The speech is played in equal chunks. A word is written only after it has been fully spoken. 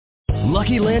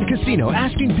Lucky Land Casino,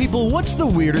 asking people, what's the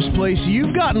weirdest place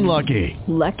you've gotten lucky?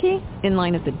 Lucky? In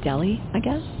line at the deli, I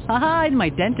guess? Aha, in my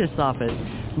dentist's office.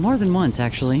 More than once,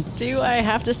 actually. Do I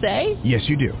have to say? Yes,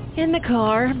 you do. In the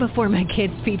car before my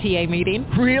kids' PTA meeting.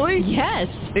 Really? Yes.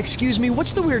 Excuse me,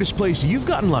 what's the weirdest place you've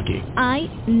gotten lucky? I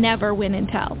never win and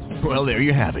tell. Well, there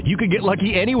you have it. You can get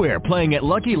lucky anywhere, playing at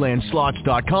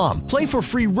LuckyLandSlots.com. Play for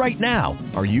free right now.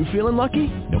 Are you feeling lucky?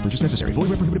 No purchase necessary. Void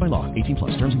where prohibited by law. 18+.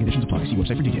 Terms and conditions apply. See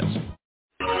website for details.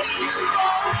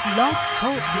 Blog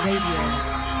Talk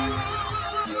Radio.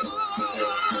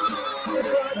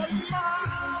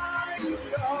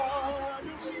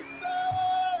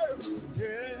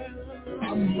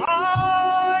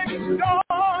 My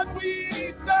God,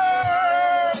 we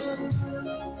serve.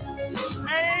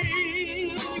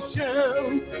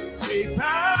 Nations, they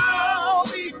bow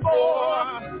before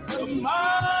the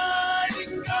mighty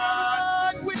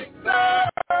God we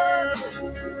serve.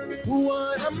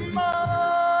 What a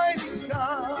mighty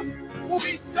God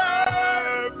we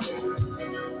serve.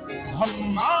 A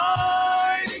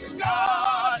mighty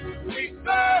God we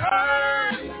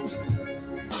serve.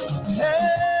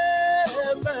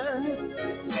 Heaven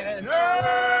and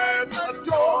earth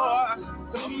adore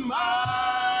the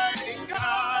mighty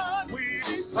God we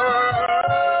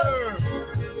serve.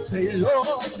 Say,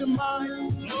 Lord, you're mighty,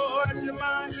 Lord, you're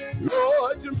mighty,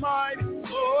 Lord, you're mighty,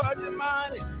 Lord, you're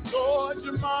mighty, Lord,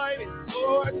 you're mighty,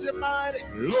 Lord, you're mighty,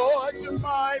 Lord, you're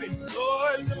mighty,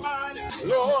 Lord, you're mighty,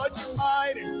 Lord, you're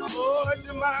mighty, Lord,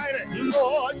 you're mighty,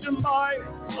 Lord, you're mighty,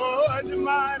 Lord, you're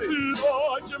mighty,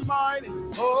 Lord, you're mighty,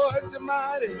 Lord, you're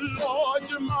mighty, Lord,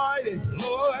 you're mighty,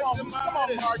 Lord, you're mighty. Come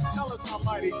on, Mark, tell us how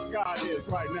mighty God is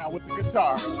right now with the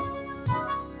guitar.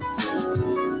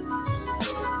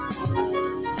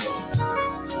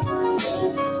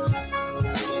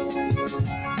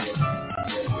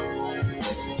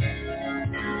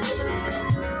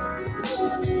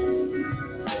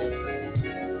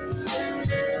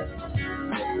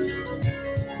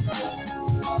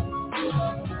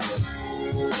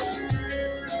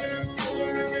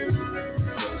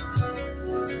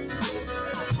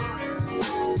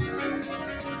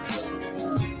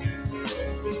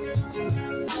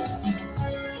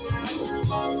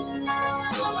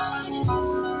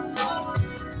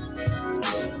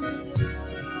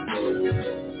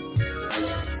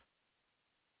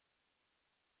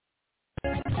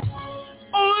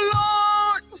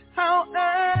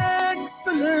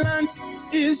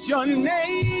 Is your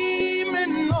name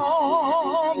in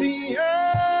all the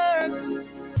earth?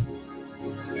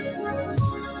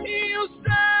 You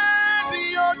set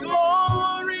your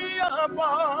glory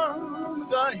above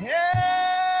the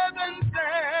heavens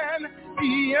and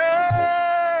the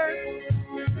earth.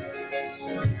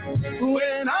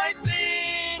 When I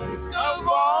think of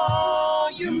all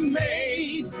you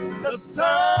made, the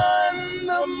sun,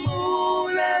 the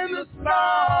moon, and the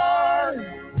stars,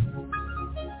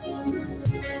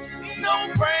 no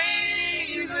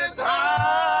praise is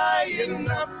high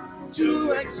enough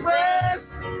to express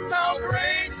how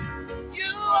great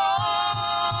you are.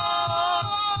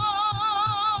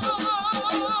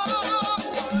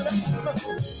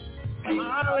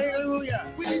 Hallelujah.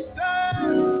 We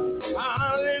stand.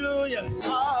 Hallelujah.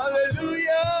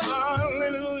 Hallelujah.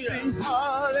 Hallelujah.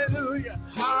 Hallelujah.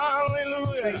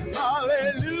 Hallelujah.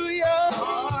 Hallelujah.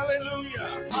 Hallelujah.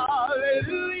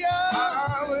 Hallelujah.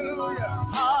 Hallelujah.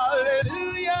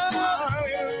 Hallelujah,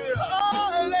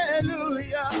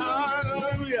 hallelujah,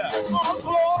 hallelujah. All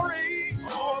glory,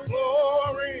 all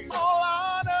glory, all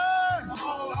honor,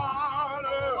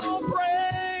 all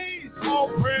praise, all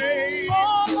praise,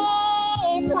 all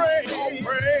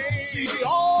praise,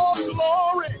 all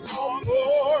glory, all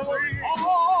glory,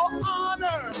 all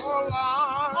honor,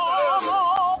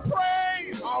 all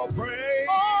praise, all praise,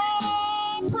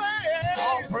 all praise,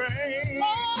 all praise,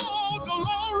 all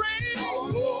glory, all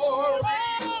glory.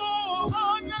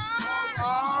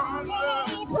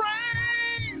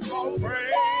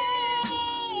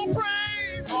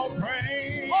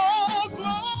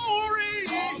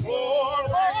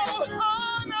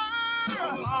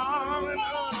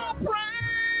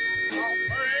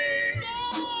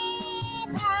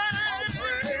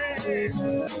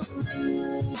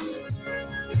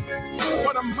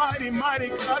 What a mighty, mighty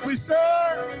God we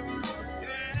serve.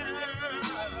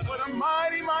 Yeah. What a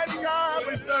mighty, mighty God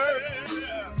we serve.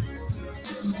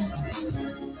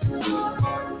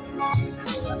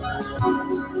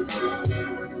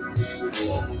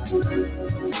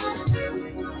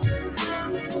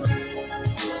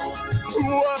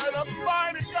 What a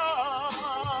mighty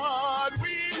God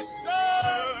we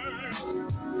serve.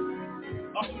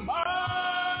 A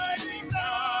mighty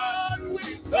God we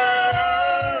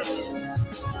serve.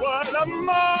 What a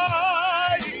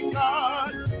mighty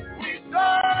God we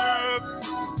serve.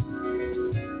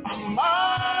 A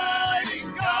mighty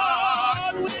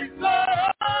God we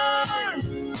serve.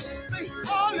 Say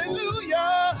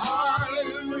hallelujah,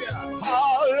 hallelujah,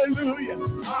 hallelujah,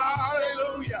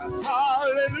 hallelujah,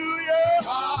 hallelujah,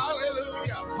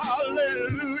 hallelujah,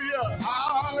 hallelujah,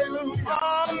 hallelujah,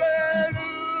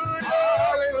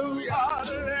 hallelujah,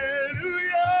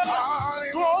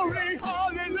 hallelujah, glory,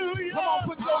 hallelujah. Come on,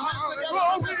 put your hands together.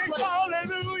 Glory,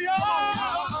 hallelujah.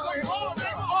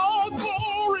 All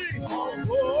glory,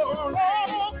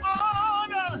 all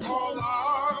honor, all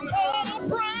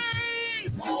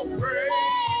praise, all praise,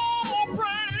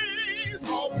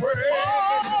 all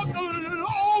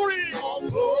glory,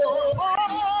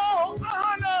 all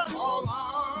honor,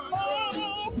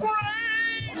 all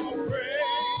praise, all praise.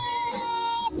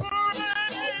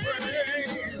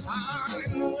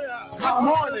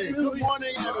 Good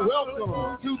morning, and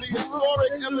welcome to the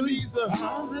historic Ebenezer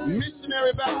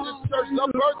Missionary Baptist Church, the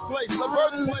birthplace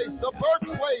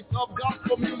of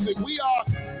gospel music. We are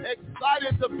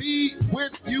excited to be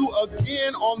with you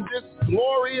again on this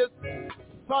glorious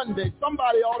Sunday.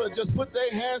 Somebody ought to just put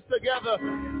their hands together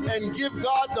and give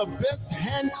God the best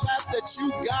hand clap that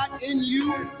you got in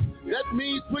you. That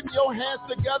means putting your hands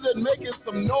together and making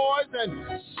some noise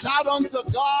and shout unto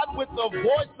God with the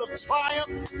voice of triumph,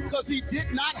 because he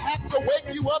did not have to wake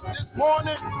you up this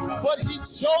morning, but he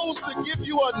chose to give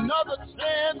you another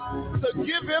chance to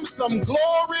give him some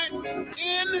glory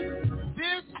in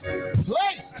this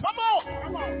place. Come on.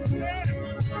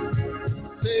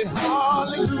 Say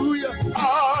hallelujah,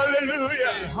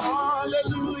 hallelujah,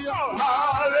 hallelujah,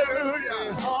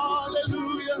 hallelujah,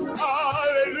 hallelujah, hallelujah,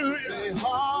 hallelujah,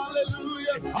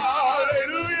 hallelujah,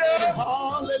 hallelujah,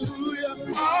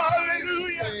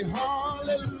 hallelujah,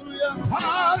 hallelujah,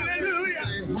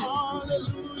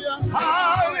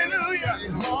 hallelujah,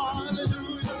 hallelujah,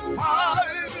 hallelujah,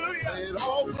 hallelujah,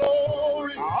 all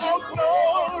glory,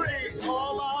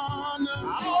 all honor,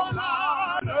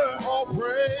 all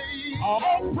praise,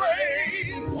 all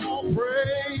praise, all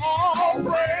praise, all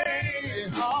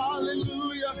praise.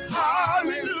 Hallelujah,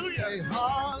 hallelujah,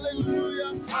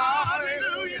 hallelujah,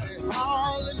 hallelujah,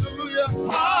 hallelujah,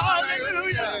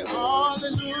 hallelujah,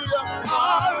 hallelujah,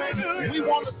 hallelujah. We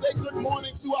want to say good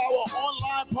morning to our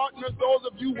online partners, those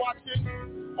of you watching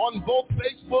on both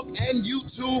Facebook and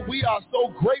YouTube. We are so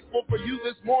grateful for you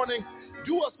this morning.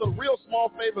 Do us a real small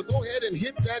favor. Go ahead and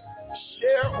hit that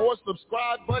share or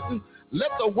subscribe button.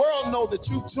 Let the world know that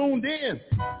you tuned in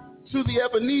to the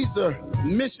Ebenezer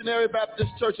Missionary Baptist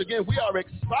Church. Again, we are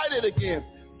excited again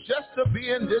just to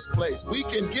be in this place. We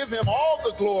can give him all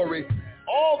the glory,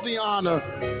 all the honor,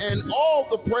 and all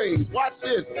the praise. Watch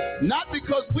this. Not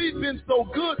because we've been so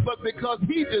good, but because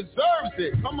he deserves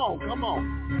it. Come on.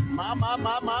 My.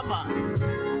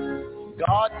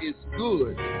 God is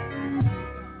good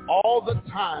all the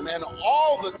time, and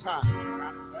all the time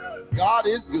God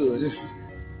is good.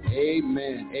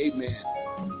 Amen.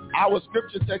 Our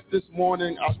scripture text this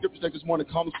morning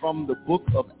comes from the book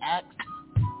of Acts.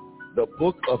 The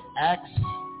book of Acts,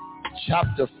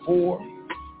 chapter 4.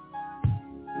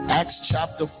 Acts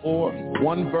chapter 4,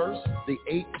 one verse, the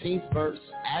 18th verse.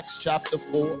 Acts chapter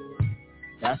 4.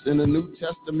 That's in the New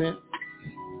Testament.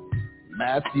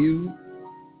 Matthew,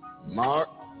 Mark,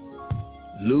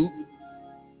 Luke,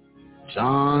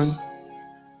 John.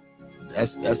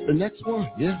 That's the next one.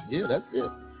 Yeah, that's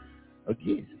it.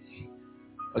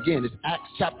 Again, it's Acts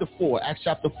chapter 4. Acts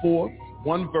chapter 4,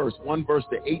 one verse,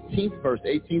 the 18th verse.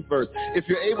 If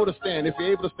you're able to stand,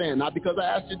 not because I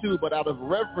asked you to, but out of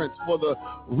reverence for the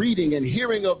reading and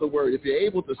hearing of the word, if you're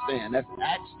able to stand, that's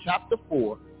Acts chapter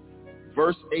 4,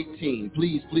 verse 18.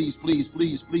 Please,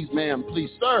 ma'am, please,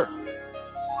 sir.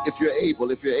 If you're able.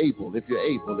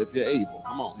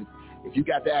 Come on. If you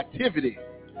got the activity,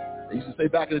 they used to say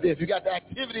back in the day, if you got the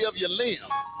activity of your limb.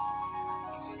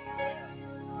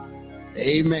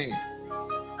 Amen.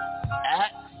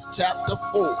 Acts chapter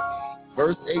 4,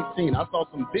 verse 18. I saw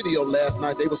some video last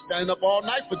night. They were standing up all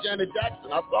night for Janet Jackson.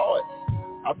 I saw it.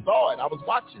 I was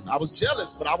watching. I was jealous,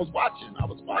 but I was watching.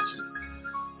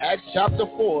 Acts chapter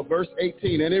 4, verse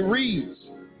 18. And it reads,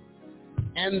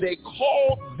 and they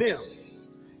called them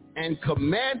and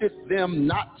commanded them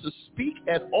not to speak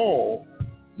at all,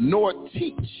 nor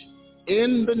teach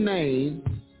in the name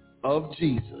of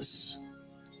Jesus.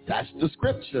 That's the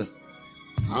scripture.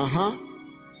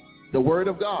 The word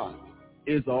of God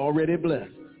is already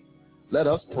blessed. Let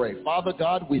us pray. Father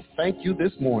God, we thank you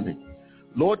this morning.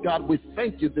 Lord God, we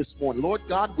thank you this morning. Lord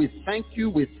God, we thank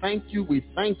you,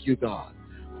 God,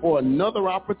 for another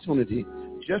opportunity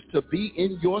just to be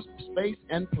in your space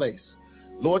and place.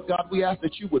 Lord God, we ask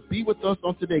that you would be with us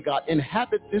on today, God.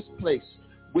 Inhabit this place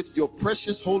with your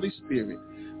precious Holy Spirit.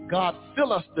 God,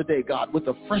 fill us today, God, with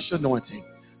a fresh anointing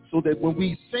so that when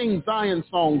we sing Zion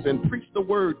songs and preach the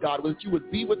word, God, that you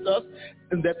would be with us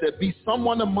and that there be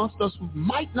someone amongst us who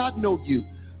might not know you,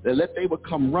 that they would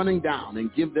come running down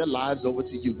and give their lives over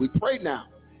to you. We pray now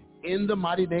in the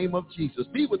mighty name of Jesus.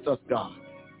 Be with us, God.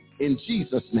 In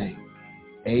Jesus' name,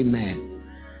 amen.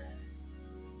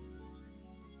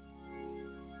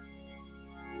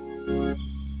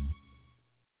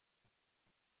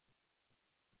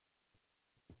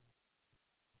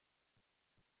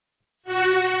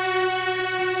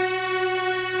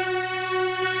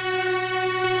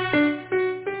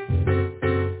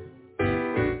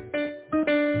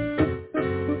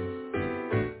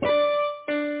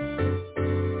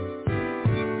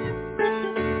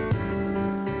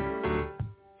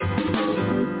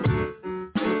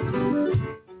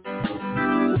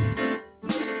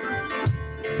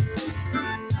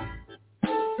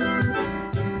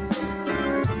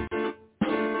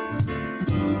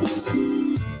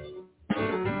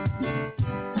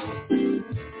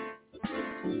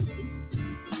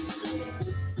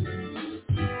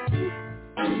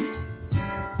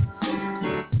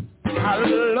 I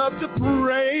love to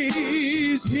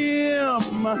praise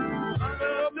him. I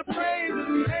love to praise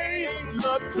his name.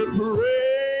 Love to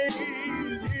praise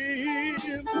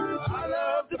him. I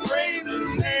love to praise his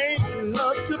name.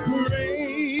 Love to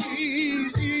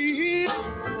praise him.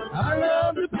 I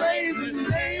love to praise his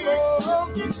name. Oh,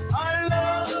 I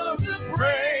love to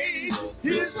praise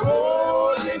his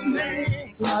holy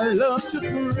name. I love to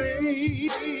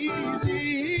praise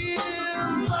him.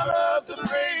 I love to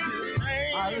praise his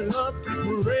name. I love to praise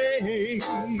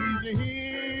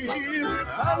him.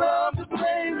 I love to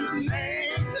praise his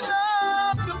name.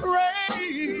 Love to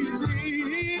praise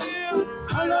him.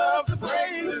 I love to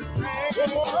praise his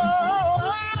name. Oh,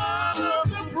 I love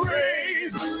to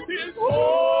praise his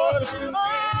holy name.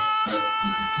 I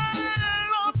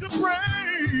love to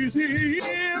praise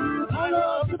him. I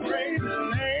love to praise his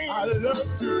name. I love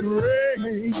to praise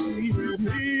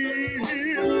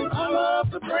him. I love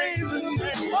to praise his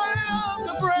name. I love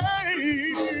to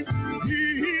praise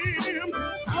him.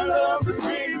 I love to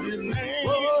praise his name.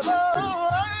 Oh,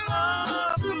 I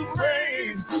love to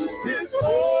praise his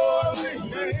holy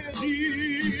name.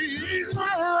 He's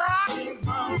my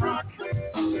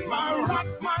rock,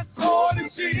 my sword and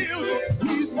shield.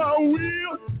 He's my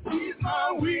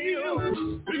wheel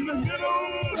in the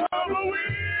middle of a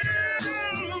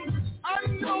wheel. I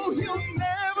know he'll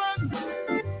never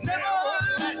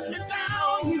let you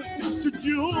down. It's a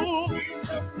jewel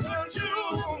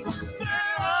that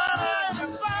I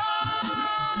have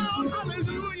found.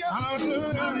 Hallelujah,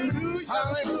 hallelujah,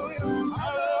 hallelujah. I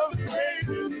love to praise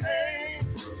his name.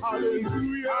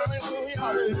 Hallelujah,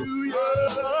 hallelujah.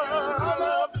 I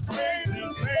love to praise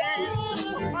his name.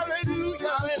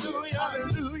 Hallelujah, hallelujah,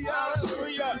 hallelujah,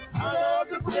 hallelujah. I love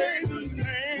to praise his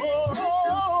name. Oh,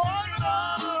 I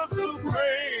love to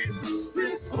praise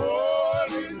his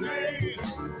holy name.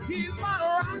 He's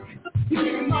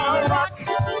my rock,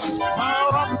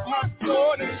 my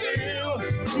sword and shield.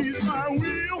 He's my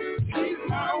wheel in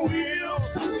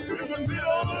the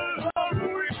middle of the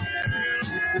wheel.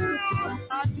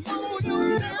 I know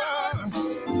you'll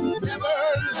never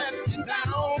let me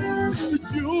down. The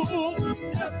jewel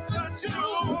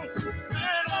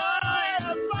that I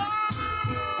have found.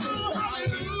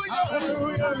 Hallelujah,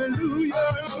 hallelujah,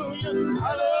 hallelujah. I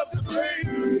love to praise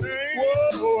his name.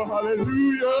 Whoa,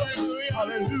 hallelujah,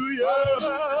 hallelujah.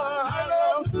 I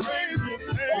love to praise his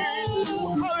name.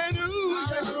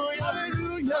 Hallelujah,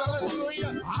 hallelujah,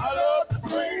 hallelujah. I love to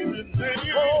praise his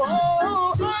name. Oh,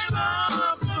 I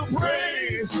love to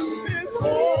praise his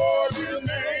holy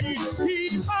name.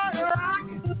 He's my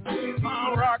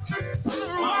rock,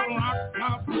 my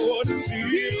sword and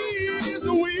shield. He's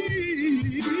the wheel,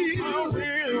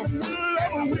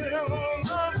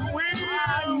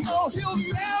 I know he'll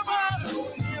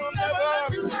never let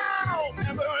me down.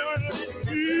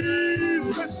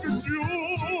 He's such a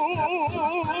jewel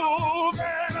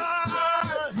that I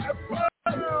have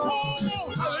found.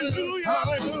 Hallelujah,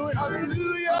 hallelujah,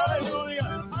 hallelujah, hallelujah.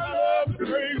 I love to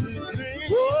praise his name.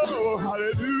 Oh,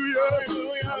 hallelujah,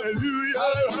 hallelujah.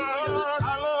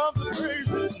 I love to praise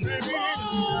his name.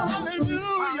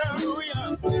 Hallelujah,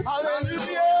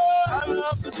 hallelujah. I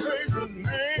love to praise his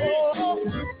name.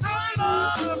 I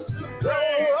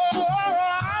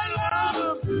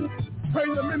love to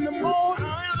praise him in the morning. I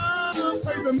love to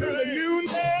praise him in the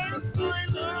noonday. I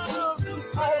love to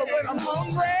when I'm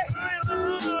hungry. I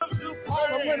love to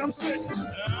praise when I'm sick.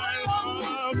 I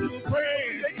love to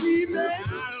praise the evening.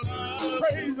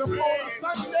 Praise him for the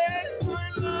Sunday.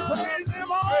 Praise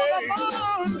him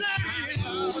all the days. I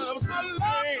love to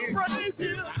praise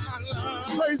him.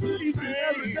 Praise him each and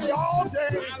every day, all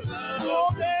day.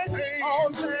 All day, all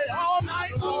day, all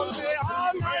night, all day,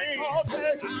 all night, all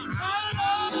day. I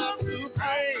love to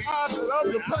praise. I love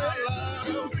to praise.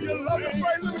 Do you love to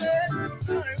praise him, man?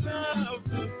 I love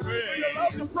to praise. Do you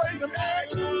love to praise him, man?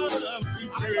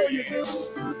 I know you do.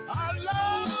 I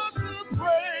love to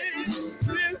praise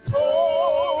his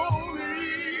holy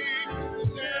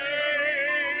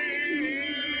name.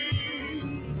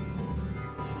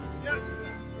 Yes,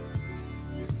 sir.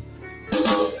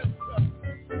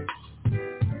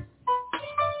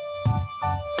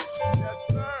 Yes,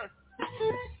 sir.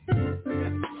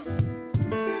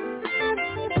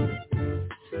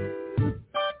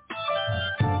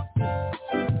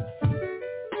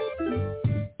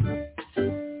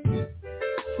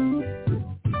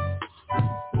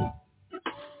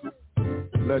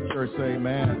 Let church say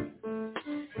amen.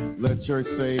 Let church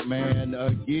say amen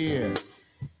again.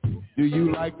 Do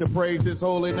you like to praise his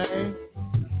holy name?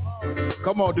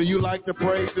 Come on, do you like to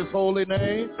praise his holy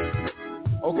name?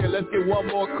 Okay, let's get one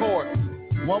more chorus.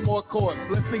 One more chorus.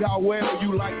 Let's see how well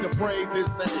you like to praise his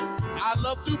name. I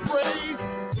love to praise.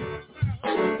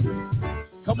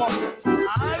 Come on.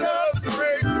 I love to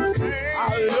praise his name.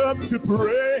 I love to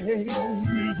praise him.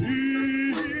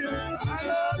 I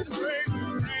love to praise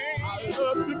his name. I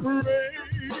love to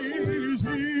praise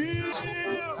him.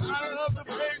 I love to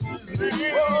praise his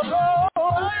name. Oh, I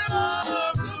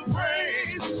love to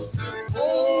praise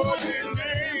holy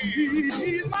name.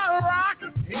 He's my rock.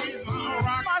 He's my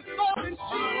rock. My sword and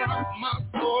shield. My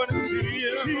sword and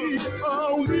shield. He's a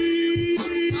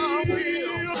wheel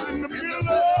in the middle of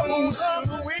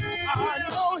the wheel. I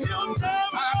know he'll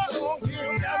never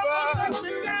let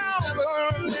me down.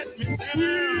 Never let me down.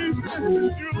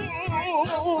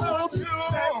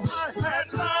 Hallelujah,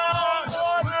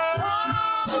 hallelujah,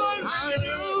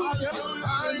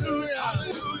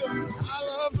 I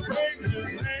love to praise his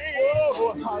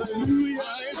name. Hallelujah,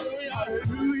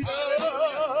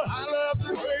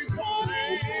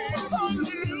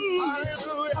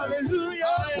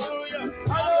 hallelujah, hallelujah,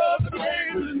 I love to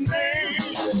praise his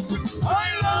name. I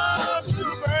love to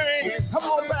praise. Come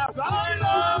on, Pastor. I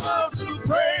love to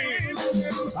praise.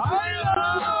 I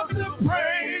love to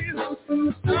praise.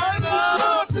 I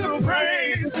love to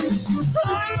praise.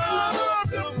 I love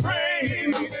to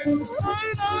praise.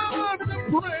 I love to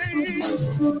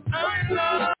praise. I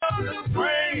love to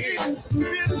praise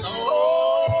his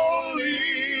holy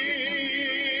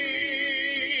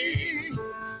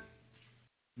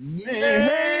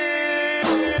name.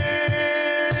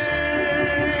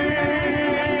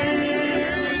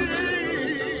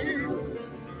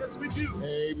 Yes, we do.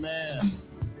 Amen.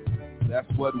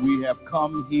 That's what we have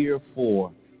come here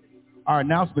for. Our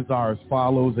announcements are as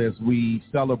follows as we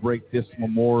celebrate this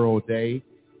Memorial Day.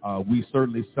 We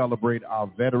certainly celebrate our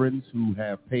veterans who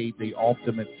have paid the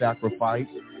ultimate sacrifice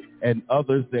and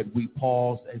others that we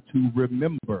pause to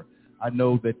remember. I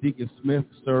know that Deacon Smith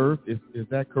served. Is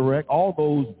that correct? All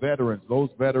those veterans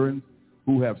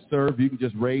who have served, you can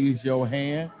just raise your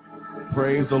hand.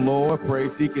 Praise the Lord.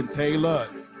 Praise Deacon Taylor,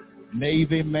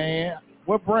 Navy man.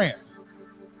 What branch?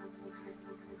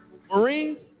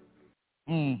 Marine?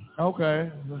 Okay.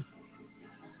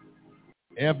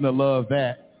 Evna loved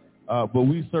that. But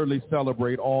we certainly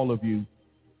celebrate all of you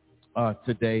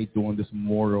today during this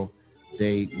Memorial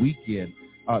Day weekend.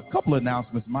 A couple of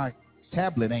announcements. My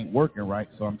tablet ain't working right,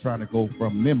 so I'm trying to go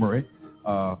from memory,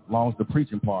 as long as the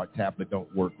preaching part tablet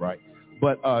don't work right.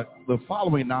 But the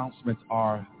following announcements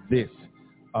are this.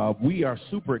 We are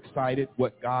super excited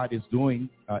what God is doing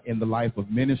in the life of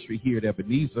ministry here at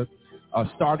Ebenezer.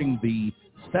 Starting the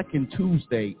second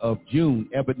Tuesday of June,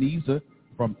 Ebenezer,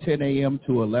 from 10 a.m.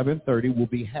 to 11:30, we'll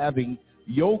be having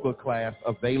yoga class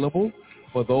available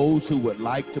for those who would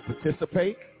like to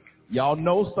participate. Y'all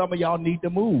know some of y'all need to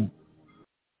move.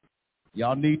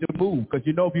 Y'all need to move because,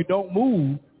 you know, if you don't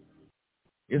move,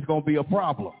 it's going to be a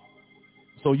problem.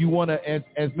 So you want to,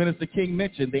 as Minister King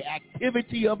mentioned, the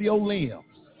activity of your limbs,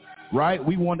 right?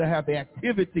 We want to have the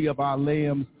activity of our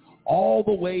limbs all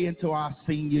the way into our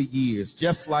senior years,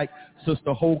 just like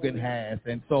Sister Hogan has.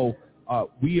 And so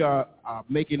we are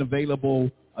making available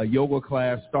a yoga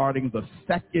class starting the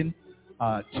second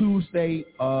Tuesday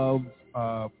of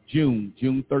June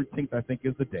 13th, I think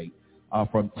is the date,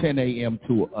 from 10 a.m.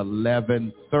 to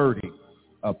 11:30.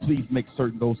 Please make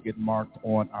certain those get marked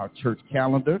on our church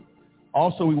calendar.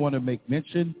 Also, we want to make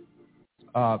mention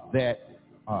that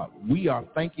we are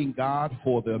thanking God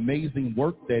for the amazing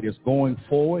work that is going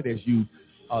forward. As you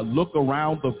look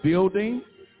around the building,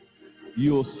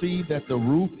 you'll see that the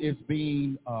roof is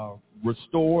being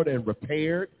restored and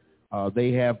repaired.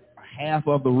 They have half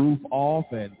of the roof off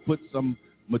and put some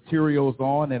materials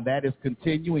on, and that is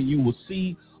continuing. You will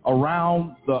see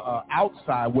around the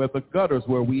outside where the gutters,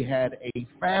 where we had a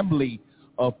family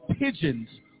of pigeons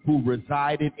who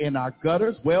resided in our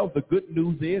gutters. Well, the good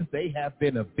news is they have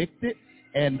been evicted,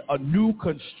 and a new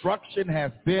construction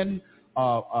has been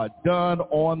done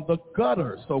on the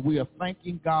gutters. So we are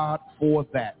thanking God for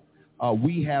that.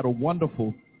 We had a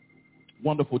wonderful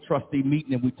trustee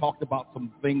meeting, and we talked about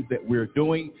some things that we're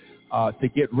doing to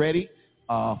get ready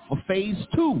for phase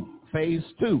two. Phase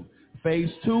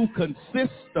two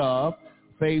consists of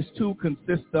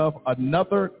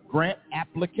another grant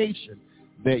application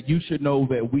that you should know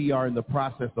that we are in the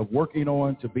process of working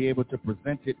on to be able to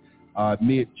present it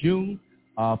mid-June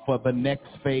for the next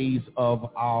phase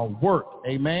of our work.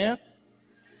 Amen.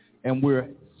 And we're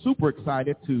super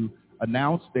excited to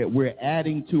announce that we're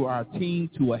adding to our team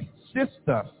to assist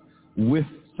us with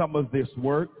some of this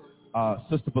work,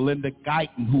 Sister Belinda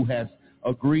Guyton, who has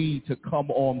agreed to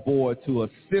come on board to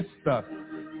assist us.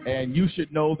 And you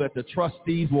should know that the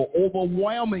trustees were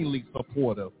overwhelmingly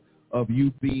supportive of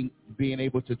you being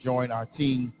able to join our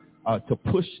team to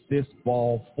push this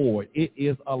ball forward. It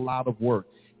is a lot of work.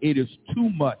 It is too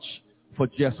much for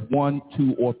just 1,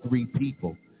 2, or 3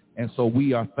 people. And so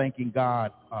we are thanking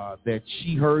God that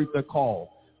she heard the call,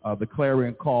 the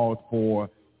clarion call for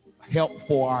help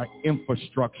for our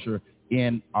infrastructure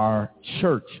in our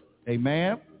church.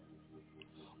 Amen.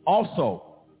 Also,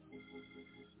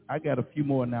 I got a few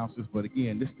more announcements, but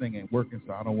again, this thing ain't working,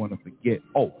 so I don't want to forget.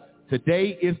 Oh,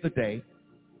 today is the day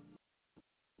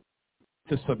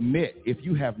to submit. If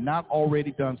you have not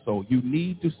already done so, you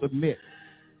need to submit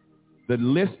the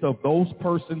list of those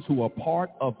persons who are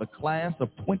part of the class of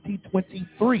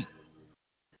 2023.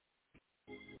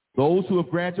 Those who have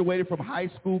graduated from high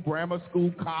school, grammar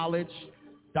school, college,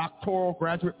 doctoral,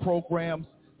 graduate programs,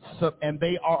 and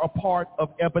they are a part of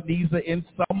Ebenezer in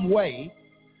some way,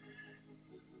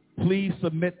 please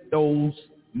submit those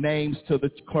names to the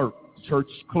clerk, church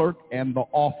clerk, and the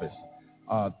office.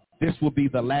 This will be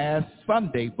the last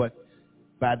Sunday, but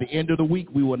by the end of the week,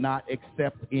 we will not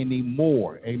accept any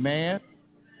more. Amen?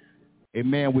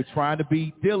 Amen. We're trying to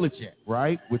be diligent,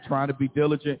 right? We're trying to be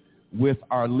diligent with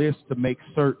our list to make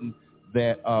certain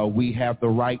that we have the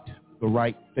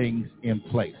right things in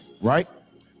place, right?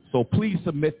 So please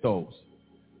submit those.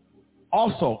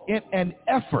 Also, in an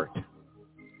effort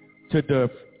to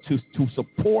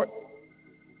support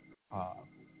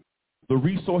the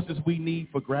resources we need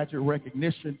for graduate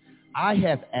recognition, I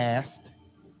have asked,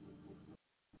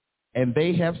 and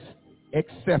they have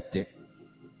accepted,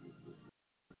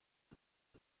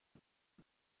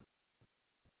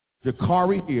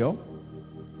 Jakari Hill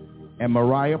and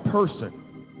Mariah Person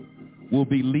will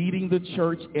be leading the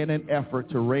church in an effort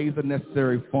to raise the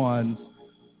necessary funds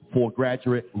for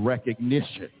graduate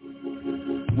recognition.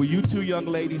 Will you two young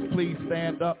ladies please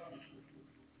stand up?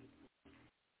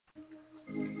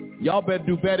 Y'all better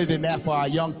do better than that for our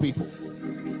young people.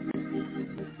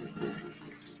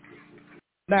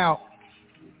 Now,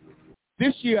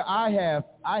 this year I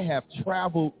have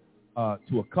traveled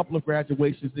to a couple of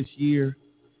graduations this year,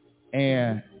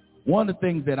 and one of the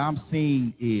things that I'm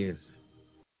seeing is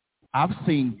I've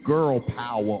seen girl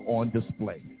power on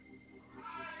display.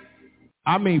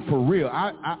 I mean, for real.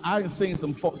 I've seen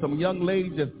some young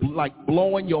ladies just like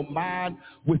blowing your mind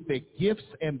with their gifts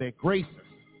and their graces.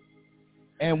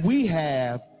 And we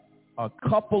have a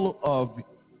couple of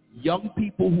young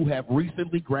people who have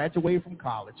recently graduated from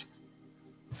college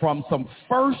from some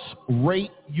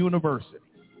first-rate universities.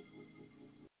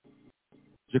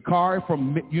 Jakari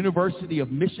from University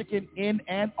of Michigan in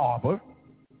Ann Arbor,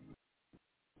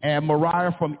 and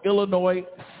Mariah from Illinois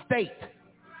State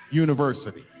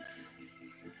University.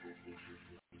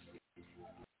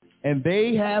 And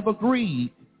they have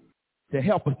agreed to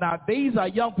help us. Now, these are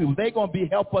young people. They're going to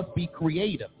help us be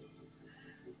creative.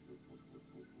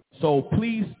 So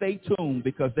please stay tuned,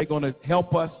 because they're going to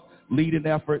help us lead an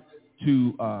effort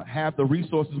to have the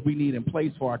resources we need in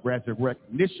place for our graduate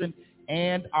recognition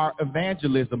and our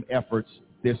evangelism efforts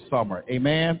this summer.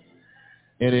 Amen.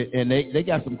 And they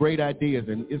got some great ideas,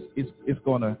 and it's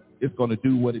gonna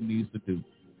do what it needs to do.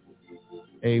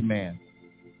 Amen.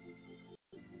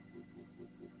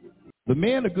 The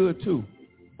men are good too.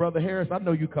 Brother Harris, I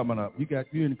know you coming up. You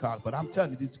in college, but I'm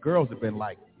telling you, these girls have been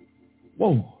like,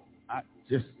 whoa,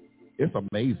 it's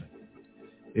amazing.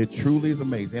 It truly is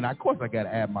amazing. And of course I got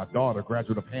to add my daughter,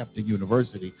 graduate of Hampton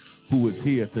University, who is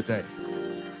here today.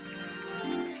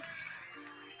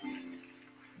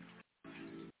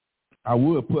 I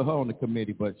would put her on the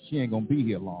committee, but she ain't going to be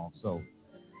here long. So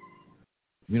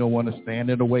We don't want to stand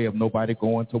in the way of nobody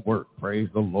going to work. Praise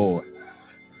the Lord.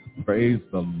 Praise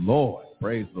the Lord.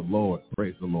 Praise the Lord.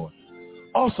 Praise the Lord.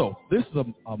 Also, this is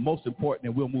a most important,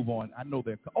 and we'll move on. I know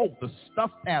that. Oh, the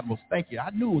stuffed animals. Thank you. I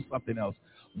knew it was something else.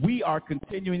 We are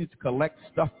continuing to collect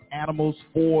stuffed animals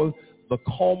for the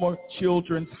Comer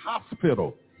Children's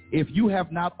Hospital. If you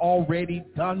have not already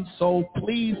done so,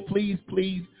 please, please,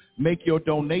 please make your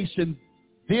donation.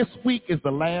 This week is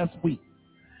the last week.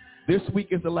 This week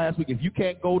is the last week. If you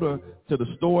can't go to the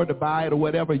store to buy it or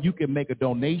whatever, you can make a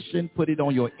donation, put it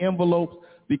on your envelopes,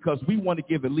 because we want to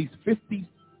give at least 50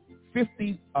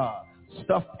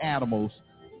 stuffed animals.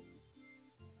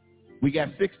 We got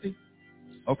 60?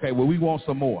 Okay, well, we want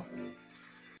some more.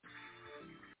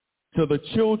 To the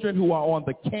children who are on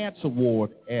the cancer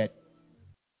ward at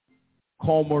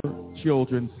Comer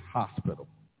Children's Hospital.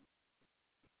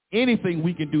 Anything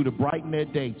we can do to brighten their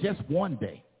day, just one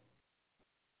day.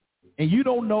 And you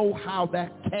don't know how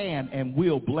that can and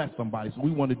will bless somebody, so we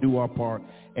want to do our part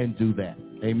and do that.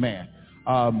 Amen.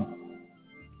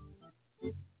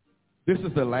 This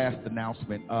is the last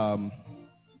announcement.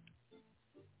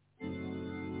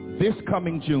 This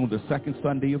coming June, the second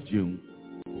Sunday of June,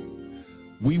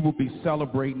 we will be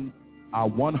celebrating our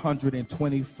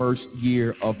 121st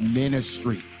year of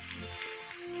ministry.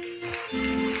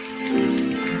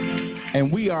 And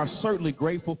we are certainly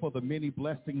grateful for the many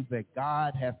blessings that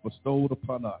God has bestowed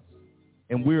upon us.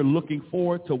 And we're looking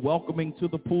forward to welcoming to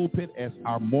the pulpit as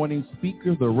our morning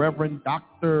speaker, the Reverend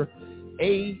Dr.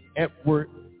 A. Edward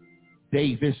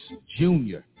Davis,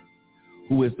 Jr.,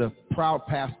 who is the proud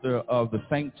pastor of the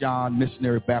St. John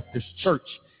Missionary Baptist Church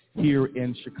here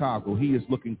in Chicago. He is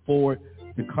looking forward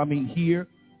to coming here,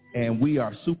 and we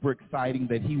are super excited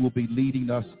that he will be leading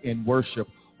us in worship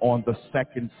on the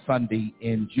second Sunday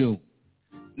in June.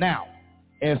 Now,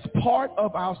 as part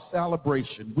of our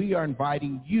celebration, we are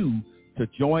inviting you to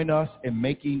join us in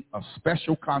making a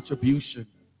special contribution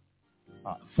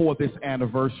for this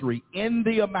anniversary in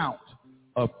the amount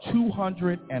of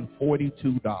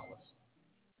 $242.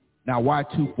 Now, why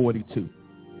 242?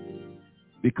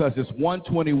 Because it's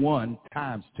 121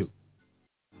 times 2.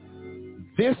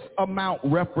 This amount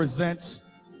represents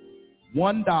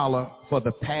 $1 for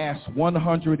the past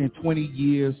 120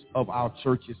 years of our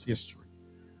church's history.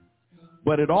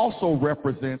 But it also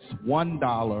represents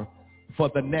 $1 for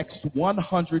the next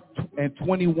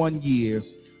 121 years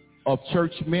of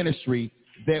church ministry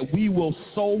that we will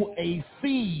sow a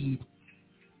seed,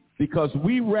 because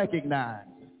we recognize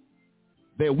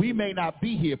that we may not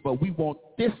be here, but we want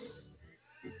this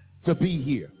to be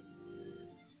here.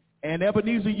 And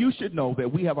Ebenezer, you should know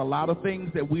that we have a lot of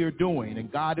things that we are doing,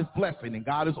 and God is blessing, and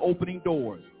God is opening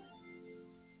doors.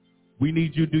 We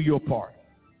need you to do your part.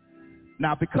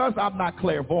 Now, because I'm not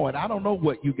clairvoyant, I don't know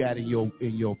what you got in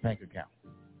your bank account,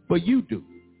 but you do.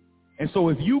 And so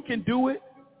if you can do it,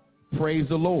 praise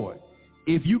the Lord.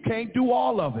 If you can't do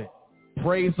all of it,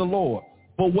 praise the Lord.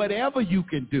 But whatever you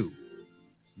can do,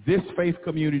 this faith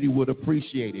community would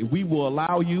appreciate it. We will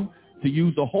allow you to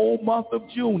use the whole month of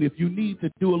June if you need to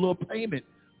do a little payment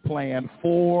plan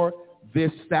for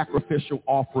this sacrificial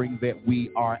offering that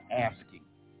we are asking.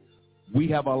 We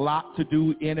have a lot to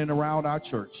do in and around our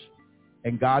church,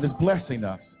 and God is blessing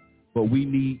us, but we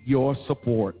need your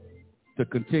support to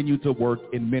continue to work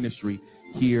in ministry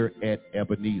here at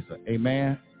Ebenezer.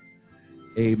 Amen?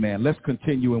 Amen. Let's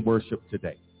continue in worship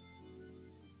today.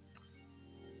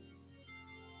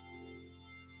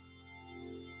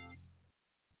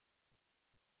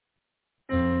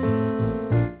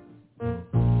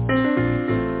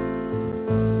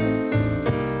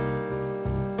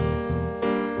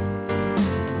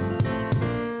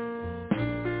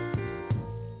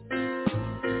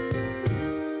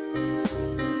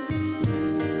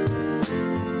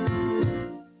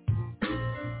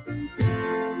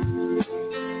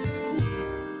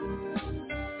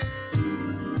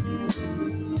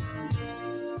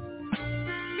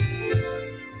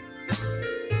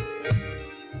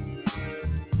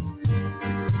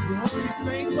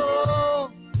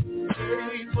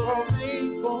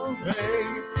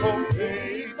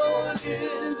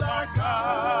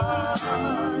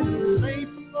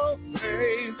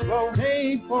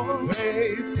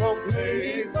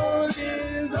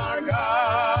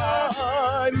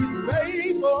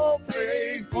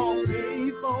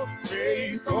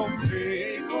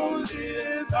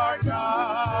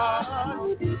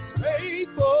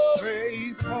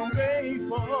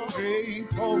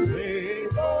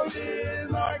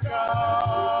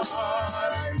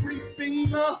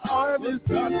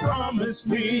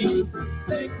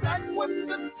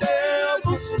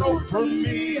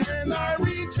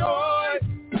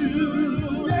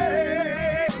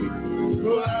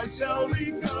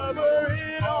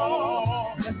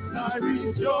 I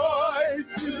rejoice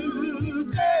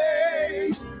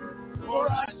today,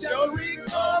 for I shall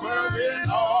recover it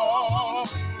all.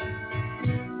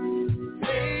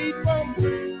 Faithful,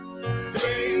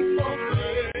 faithful,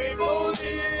 faithful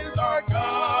is our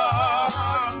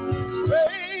God.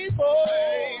 Faithful,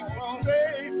 faithful,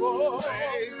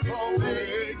 faithful,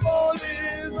 faithful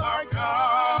is our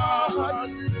God.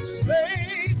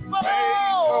 Faithful,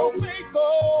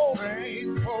 faithful,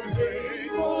 faithful,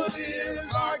 faithful is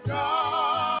our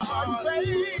God.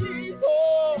 Faithful,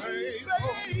 faithful,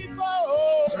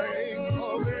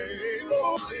 faithful,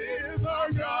 faithful is our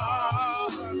God.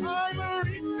 I'm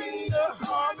reaping the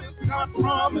harvest God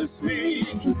promised me.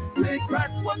 Take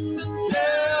back what the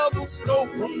devil stole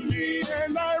from me,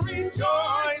 and I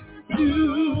rejoice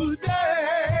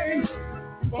today,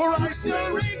 for I shall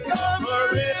recover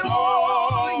it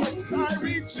all. Yes, I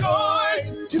rejoice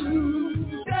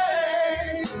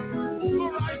today,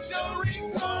 for I shall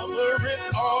recover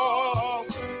it all.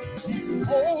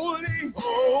 Holy,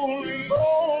 holy,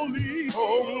 holy,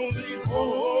 holy,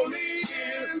 holy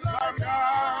is our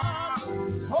God.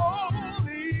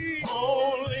 Holy,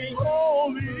 holy,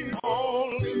 holy,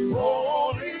 holy,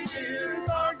 holy is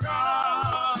our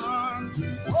God.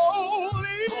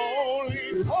 Holy, holy,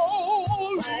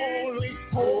 holy,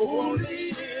 holy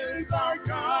is our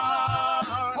God.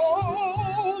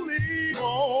 Holy,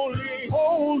 holy,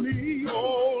 holy,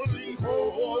 holy,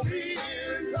 holy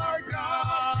is our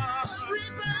God.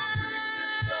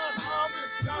 Remember the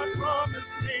harvest God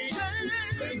promised me.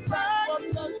 Take back what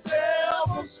the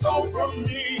devil stole from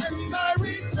me, and I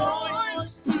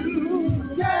rejoice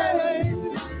today,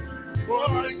 for I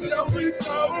shall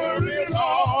recover it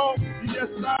all.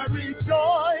 Yes, I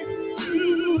rejoice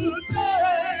today,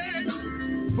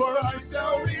 for I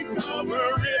shall recover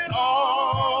it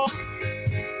all.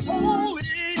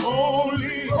 Holy,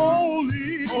 holy,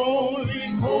 holy, holy,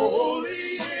 holy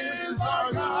is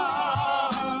our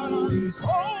God.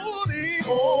 Holy,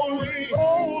 holy,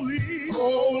 holy,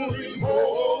 holy,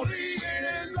 holy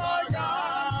is our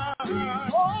God.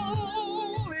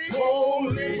 Holy,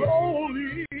 holy,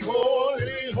 holy,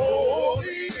 holy,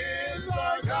 holy is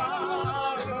our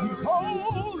God.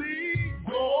 Holy,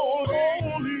 holy,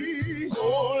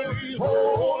 holy,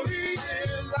 holy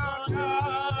is our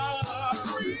God.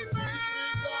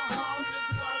 Remember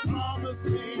the promise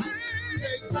me.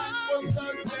 Take back what the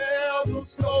devil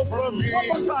stole from me.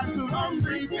 I'm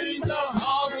reaping the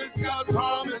harvest God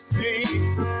promised me.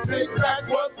 Take back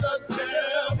what the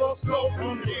devil stole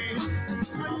from me.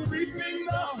 I'm reaping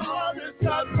the harvest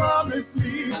God promised me.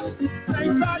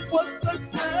 Take back what the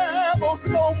devil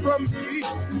stole from me.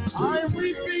 I'm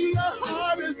reaping the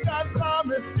harvest God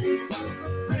promised me.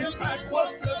 Take back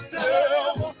what the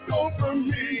devil stole from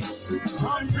me.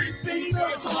 I'm reaping the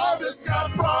harvest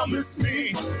God promised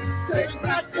me. Take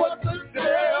back what the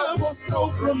devil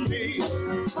stole from me.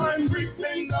 I'm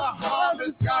reaping the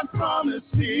harvest God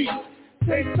promised me.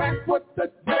 Take back what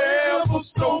the devil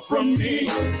stole from me.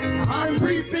 I'm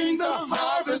reaping the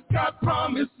harvest God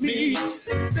promised me.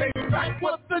 Take back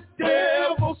what the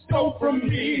devil stole from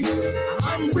me.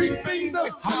 I'm reaping the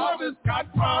harvest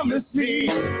God promised me.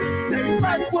 Take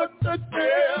back what the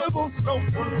devil stole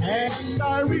from me. And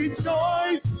I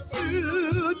rejoice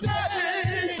today.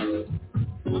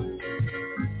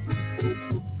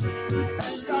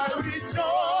 And I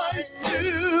rejoice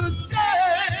today.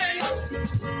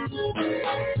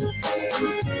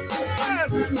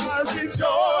 And I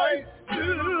rejoice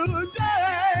today.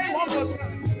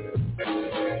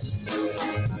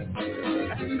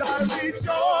 And I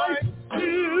rejoice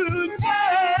today,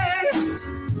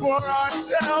 for I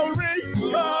shall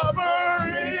recover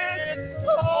it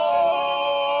all.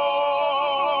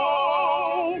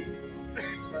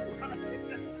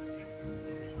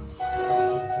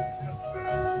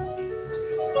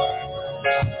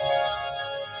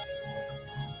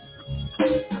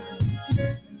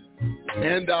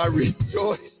 And I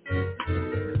rejoice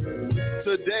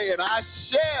today, and I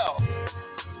shall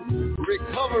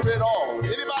recover it all.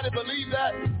 Anybody believe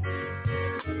that?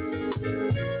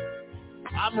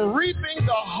 I'm reaping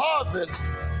the harvest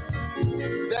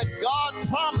that God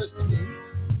promised me.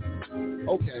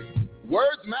 Okay,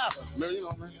 words matter.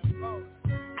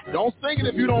 Don't sing it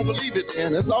if you don't believe it,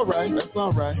 and that's all right. That's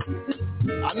all right.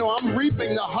 I know I'm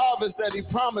reaping the harvest that he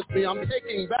promised me. I'm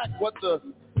taking back what the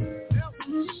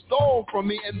stole from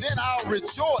me, and then I'll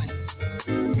rejoice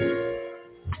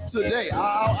today.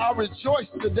 I'll rejoice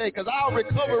today, because I'll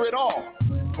recover it all.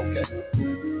 Okay.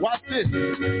 Watch this.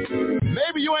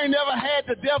 Maybe you ain't never had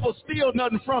the devil steal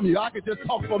nothing from you. I could just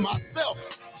talk for myself.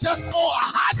 Just for a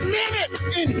hot minute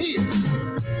in here.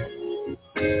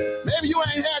 Maybe you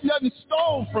ain't had nothing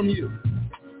stolen from you.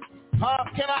 Huh?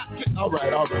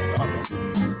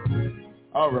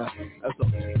 All right. That's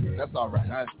okay. That's all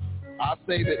right. I'll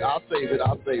save it.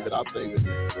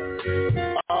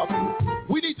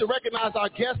 We need to recognize our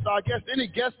guests. Any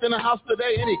guests in the house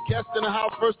today? Any guests in the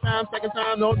house? First time, second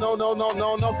time? No.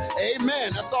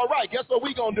 Amen. That's all right. Guess what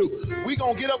we going to do? We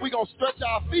going to get up. We going to stretch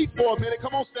our feet for a minute.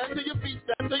 Come on, stand to your feet.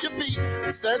 Stand to your feet.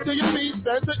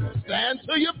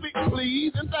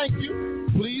 Please and thank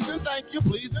you.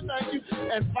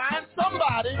 And find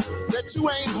somebody that you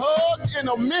ain't hugged in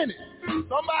a minute.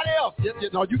 Somebody else.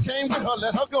 No, you came with her.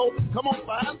 Let her go. Come on,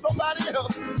 find somebody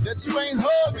else that you ain't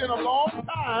hugged in a long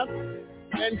time.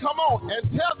 And come on and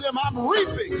tell them I'm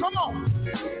reaping. Come on.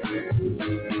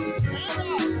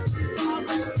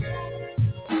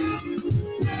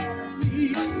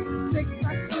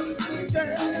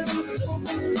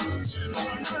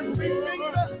 I'm reaping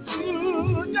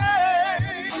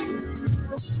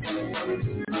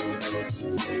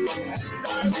I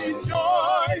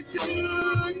rejoice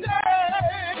today.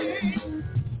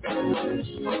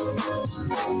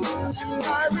 I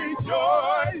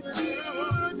rejoice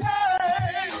today.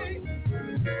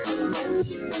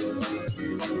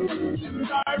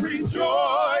 I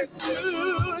rejoice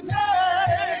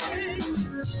today.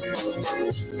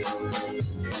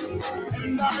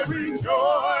 And I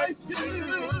rejoice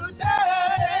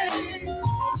today.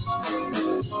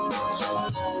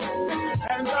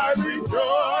 And I rejoice today.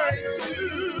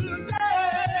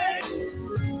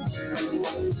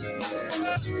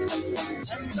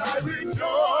 And I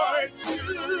rejoice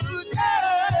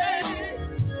today.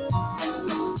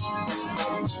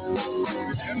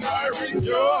 And I rejoice today. And I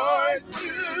rejoice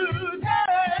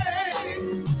today.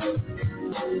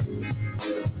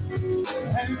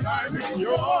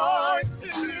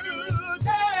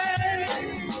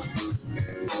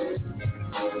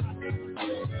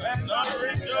 And I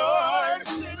rejoice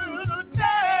today.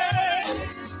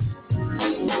 I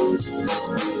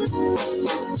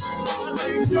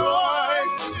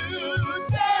rejoice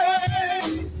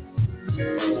today.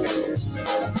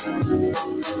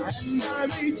 And I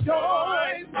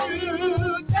rejoice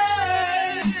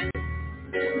today.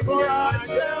 For I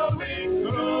shall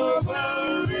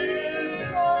recover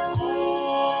it all.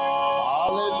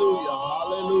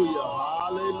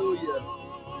 Hallelujah.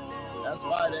 That's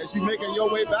right. As you making your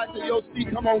way back to your seat,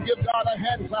 come on, give God a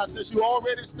hand clap. Since you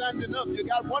already standing up, you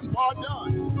got one part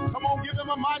done. Come on, give him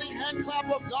a mighty hand clap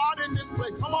of God in this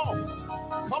place. Come on.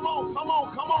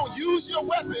 Use your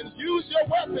weapons.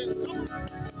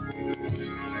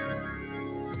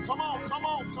 Come on.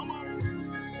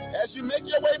 As you make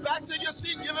your way back to your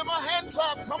seat, give him a hand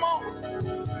clap. Come on.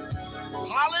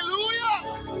 Hallelujah.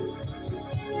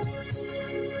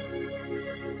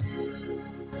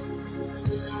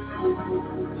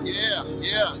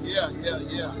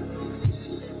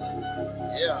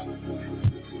 Yeah.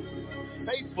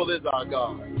 Faithful is our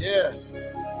God. Yes.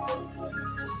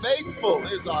 Faithful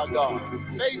is our God.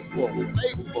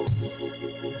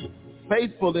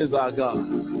 Faithful is our God.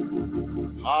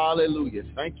 Hallelujah.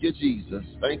 Thank you, Jesus.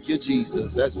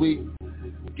 As we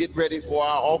get ready for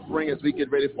our offering,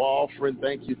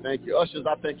 thank you. Ushers,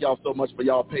 I thank y'all so much for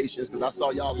y'all patience, because I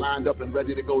saw y'all lined up and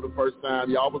ready to go the first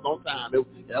time. Y'all was on time.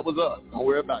 That was us. Don't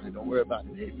worry about it.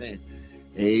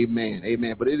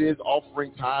 Amen. But it is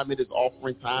offering time.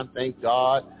 Thank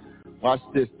God. Watch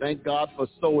this. Thank God for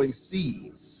sowing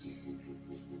seeds.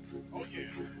 Oh, yeah.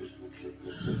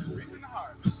 Reaching the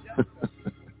heart.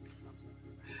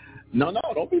 No,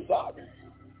 don't be sorry.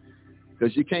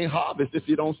 Because you can't harvest if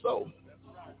you don't sow.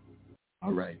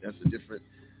 All right, that's a different,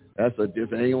 it's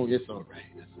all right.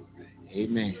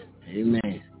 Amen.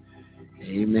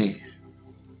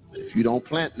 But if you don't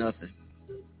plant nothing,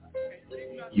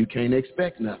 you can't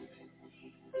expect nothing.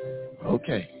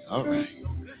 Okay, all right.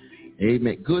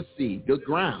 Amen. Good seed, good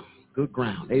ground.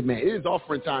 Amen. It is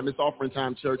offering time. It's offering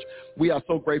time, church. We are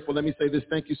so grateful. Let me say this.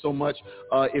 Thank you so much.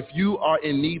 If you are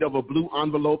in need of a blue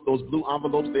envelope, those blue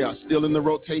envelopes, they are still in the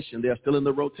rotation.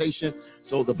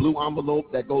 So the blue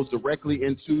envelope that goes directly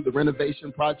into the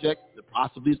renovation project that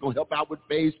possibly is going to help out with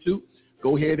phase 2.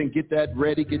 Go ahead and get that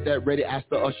ready. Ask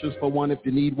the ushers for one if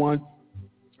you need one.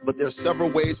 But there's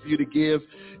several ways for you to give.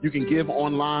 You can give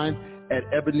online at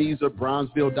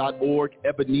EbenezerBronzeville.org,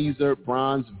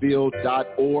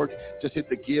 EbenezerBronzeville.org. Just hit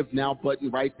the Give Now button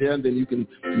right there, and then you can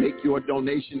make your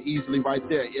donation easily right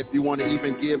there. If you want to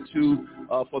even give to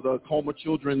for the Coma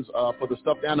Children's, for the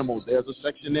stuffed animals, there's a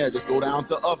section there. Just go down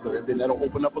to Other, and then that'll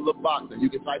open up a little box, and you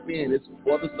can type in, it's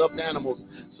for the stuffed animals.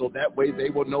 So that way they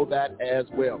will know that as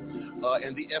well.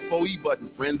 And the FOE button,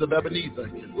 Friends of Ebenezer,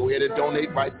 you can go ahead and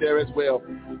donate right there as well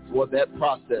for that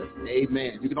process.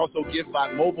 Amen. You can also give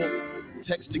by mobile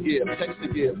Text to give.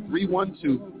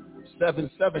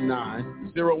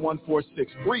 312-779-0146.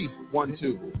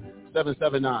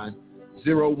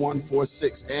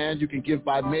 312-779-0146. And you can give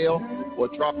by mail or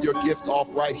drop your gift off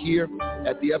right here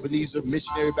at the Ebenezer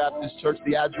Missionary Baptist Church.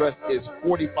 The address is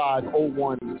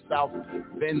 4501 South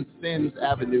Vincennes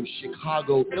Avenue,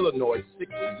 Chicago, Illinois,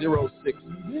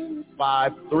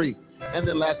 60653. And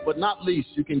then last but not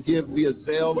least, you can give via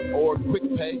Zelle or Quick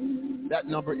Pay. That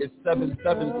number is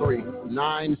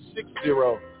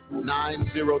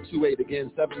 773-960-9028. Again,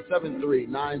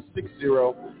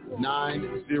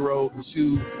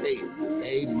 773-960-9028.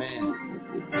 Amen.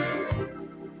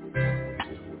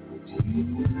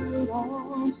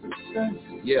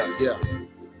 Yeah.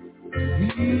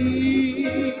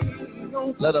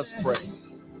 Let us pray.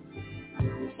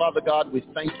 Father God, we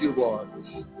thank you, Lord.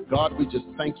 God, we just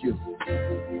thank you.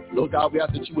 Lord God, we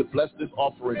ask that you would bless this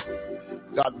offering.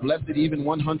 God, bless it even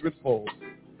 100-fold.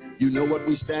 You know what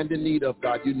we stand in need of,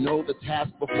 God. You know the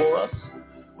task before us.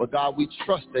 But God, we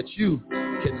trust that you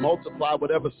can multiply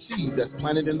whatever seed that's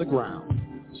planted in the ground.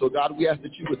 So God, we ask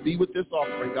that you would be with this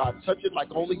offering. God, touch it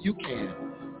like only you can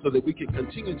so that we can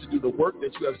continue to do the work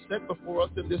that you have set before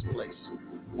us in this place.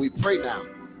 We pray now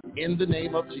in the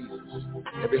name of Jesus.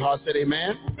 Every heart said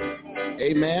amen.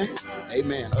 Amen.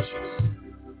 Amen. Ushers.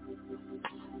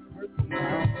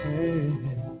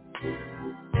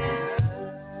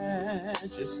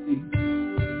 Majesty.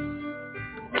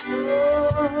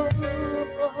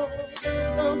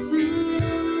 A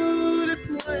fruited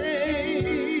plain.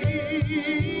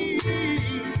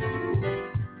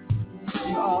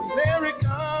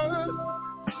 America.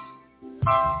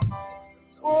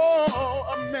 Oh,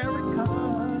 America.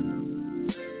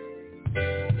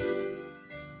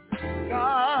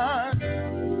 God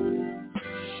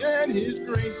shed his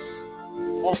grace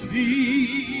on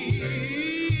thee.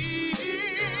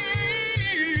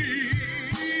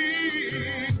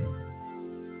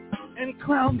 And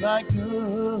crown thy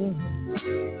good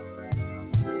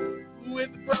with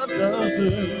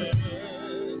brotherhood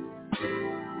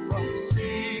from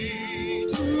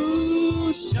sea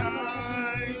to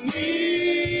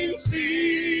shining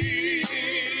sea.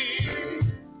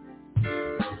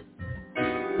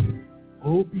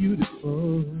 Oh,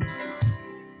 beautiful,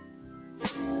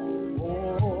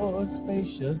 oh,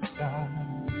 spacious sky,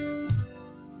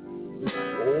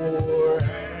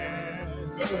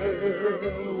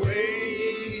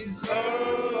 waves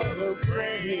of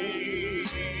rain,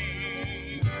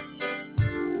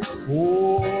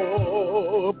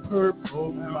 oh,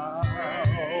 purple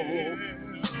mountain,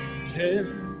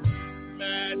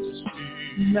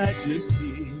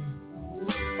 majesty,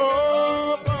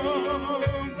 above the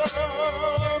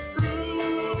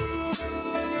fruit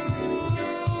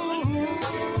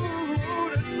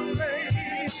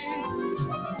plain,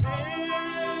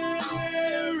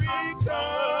 America,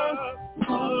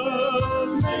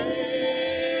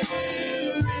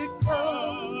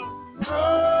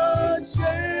 God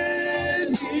shed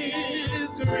his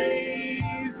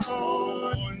grace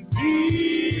on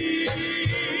thee,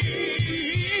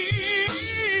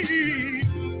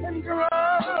 and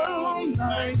crown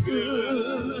thy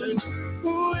good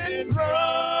with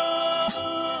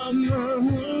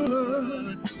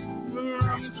brotherhood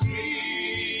from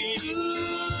sea to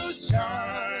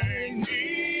shining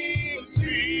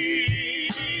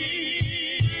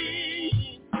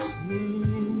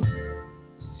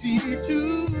sea to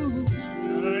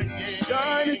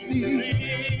dynasty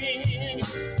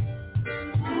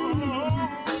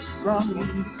from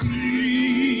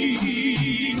sea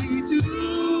to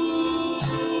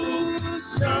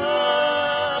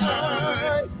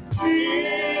shining.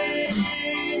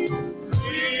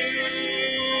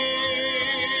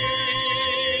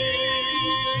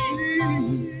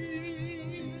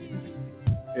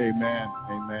 Amen.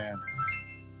 Amen.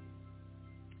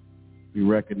 We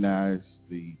recognize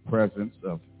the presence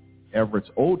of Everett's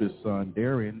oldest son,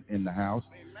 Darian, in the house.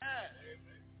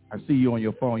 I see you on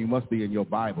your phone. You must be in your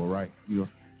Bible, right? You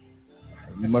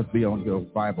must be on your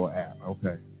Bible app.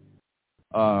 Okay.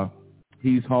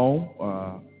 He's home,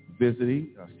 visiting,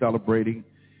 celebrating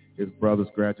his brother's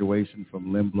graduation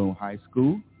from Lindblom High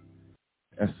School.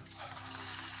 And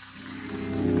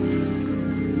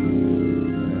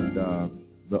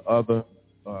the other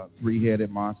three-headed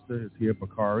monster is here,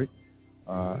 Bakari.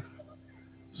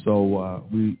 So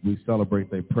we celebrate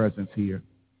their presence here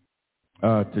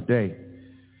today.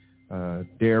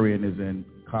 Darian is in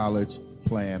college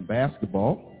playing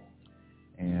basketball,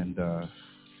 and I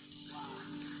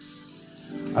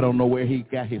don't know where he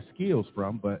got his skills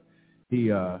from, but he's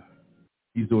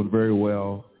doing very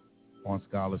well on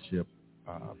scholarship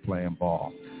playing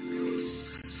ball.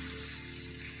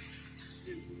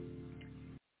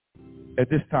 At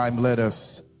this time, let us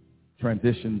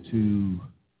transition to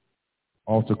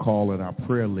altar call and our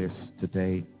prayer list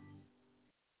today.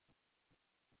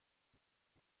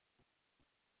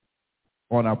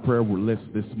 On our prayer list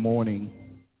this morning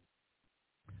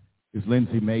is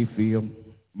Lindsay Mayfield,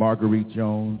 Marguerite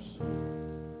Jones,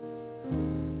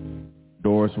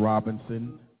 Doris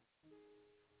Robinson,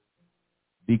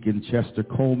 Deacon Chester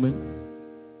Coleman,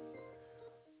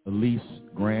 Elise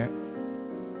Grant,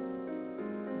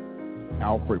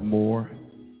 Alfred Moore,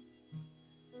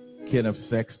 Kenneth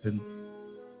Sexton,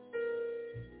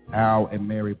 Al and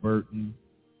Mary Burton,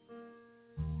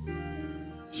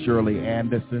 Shirley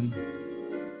Anderson,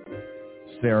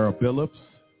 Sarah Billups,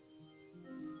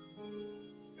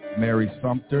 Mary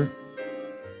Sumter,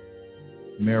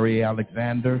 Mary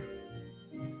Alexander,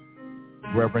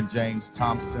 Reverend James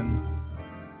Thompson,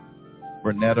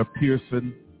 Bernetta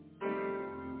Pearson,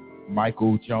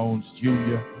 Michael Jones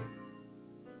Jr.,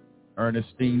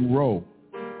 Ernestine Rowe,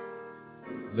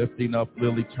 lifting up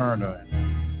Lily Turner,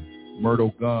 and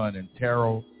Myrtle Gunn, and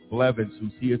Terrell Blevins,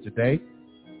 who's here today,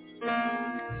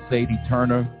 Sadie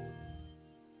Turner,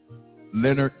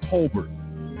 Leonard Tolbert,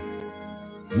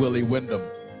 Willie Wyndham,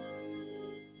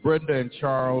 Brenda and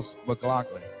Charles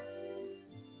McLaughlin,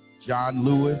 John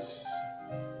Lewis,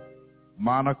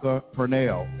 Monica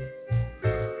Purnell,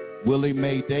 Willie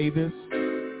Mae Davis,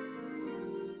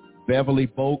 Beverly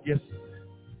Bogus,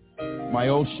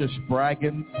 Myosha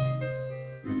Spraggins,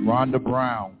 Rhonda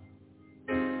Brown,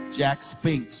 Jack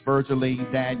Spinks,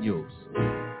 Virgiline Daniels,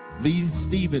 Lee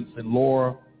Stevenson,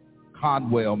 Laura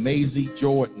Conwell, Maisie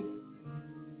Jordan,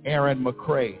 Aaron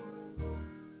McCrae,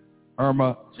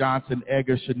 Irma Johnson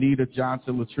Egger, Shanita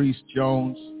Johnson, Latrice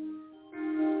Jones,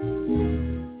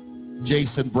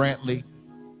 Jason Brantley,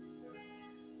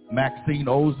 Maxine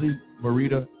Ozzie,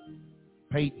 Marita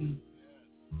Payton,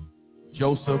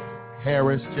 Joseph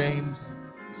Harris, James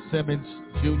Simmons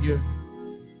Jr.,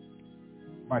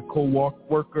 my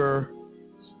co-worker's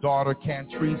daughter,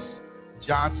 Cantrice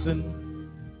Johnson,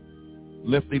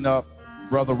 lifting up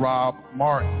Brother Rob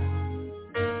Martin.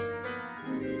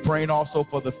 Praying also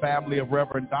for the family of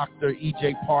Reverend Dr.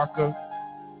 E.J. Parker,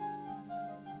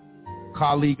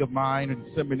 colleague of mine in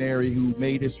seminary who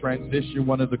made his transition,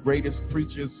 one of the greatest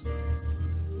preachers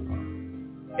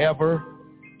ever,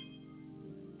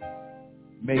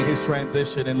 made his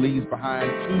transition and leaves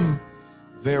behind two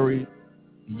very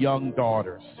young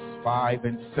daughters, 5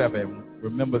 and 7,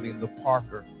 remembering the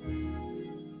Parker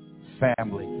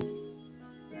family.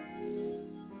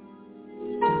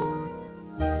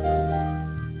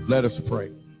 Let us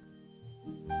pray.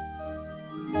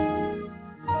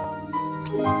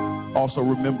 Also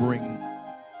remembering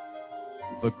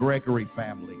the Gregory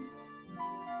family.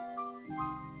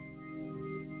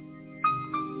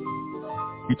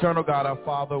 Eternal God, our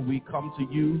Father, we come to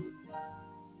you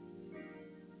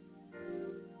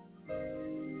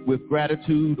with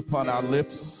gratitude upon our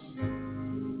lips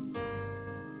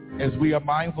as we are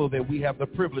mindful that we have the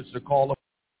privilege to call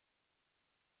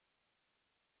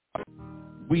upon.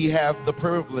 We have the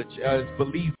privilege as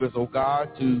believers, oh God,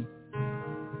 to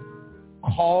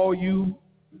call you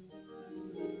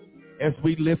as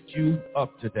we lift you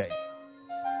up today.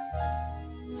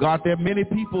 God, there are many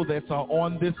people that are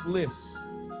on this list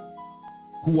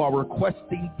who are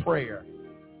requesting prayer.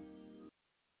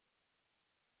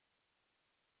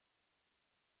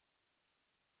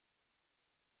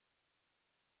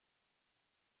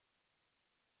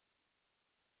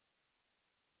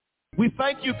 We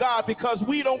thank you, God, because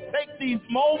we don't take these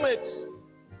moments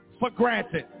for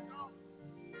granted.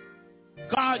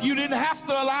 God, you didn't have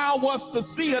to allow us to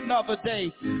see another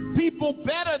day. People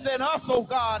better than us, oh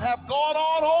God, have gone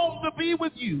on home to be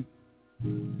with you.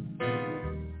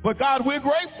 But God, we're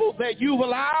grateful that you've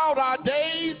allowed our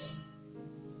days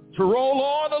to roll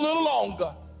on a little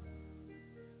longer.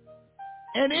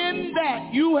 And in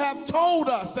that, you have told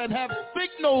us and have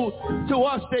signaled to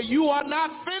us that you are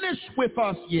not finished with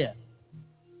us yet,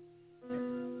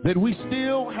 that we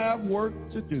still have work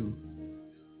to do.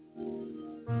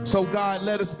 So God,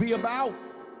 let us be about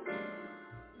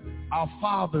our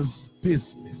Father's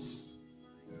business.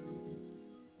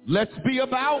 Let's be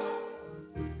about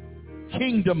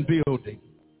kingdom building.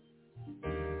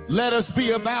 Let us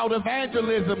be about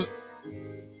evangelism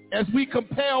as we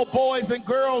compel boys and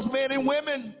girls, men and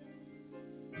women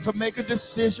to make a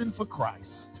decision for Christ.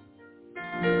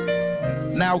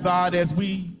 Now, God, as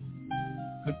we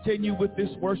continue with this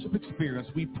worship experience,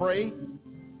 we pray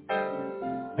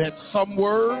that some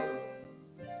word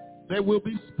that will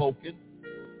be spoken,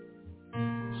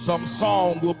 some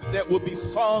song that will be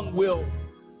sung will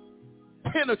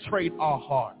penetrate our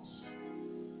hearts.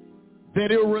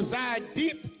 that it will reside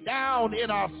deep down in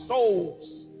our souls,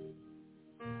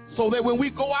 so that when we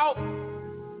go out,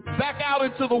 back out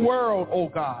into the world, oh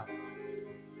God,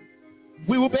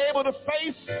 we will be able to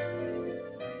face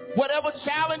whatever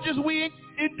challenges we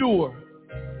endure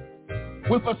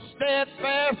with a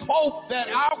steadfast hope that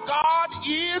our God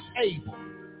is able,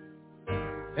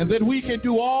 and that we can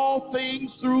do all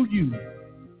things through you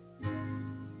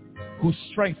who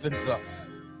strengthens us.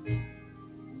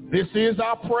 This is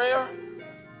our prayer.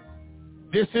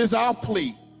 This is our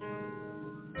plea.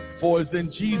 For it's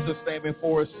in Jesus' name and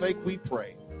for his sake we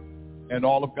pray. And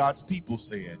all of God's people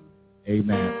said,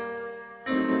 amen.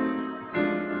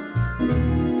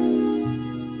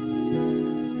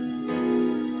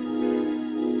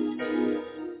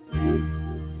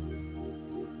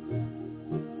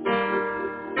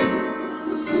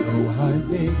 So I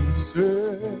may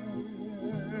serve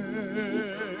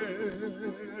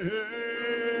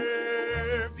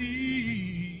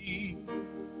thee.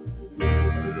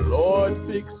 Lord,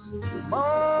 fix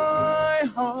my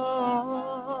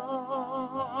heart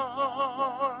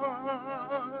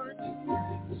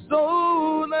so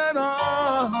that I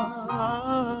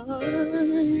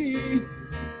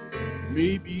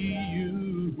may be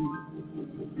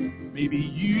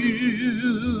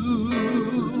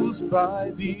used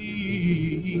by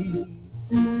thee.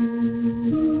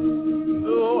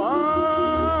 Though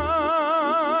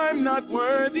I'm not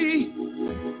worthy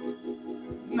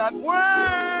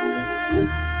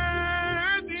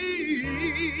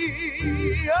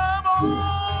of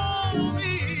all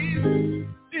these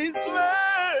blessings,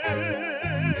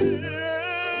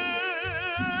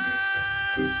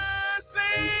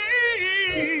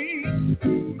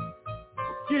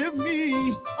 give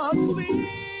me a clean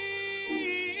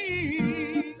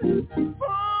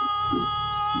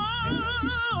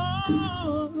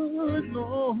heart,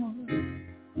 Lord.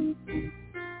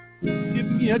 Give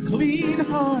me a clean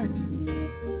heart,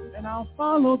 and I'll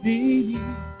follow thee.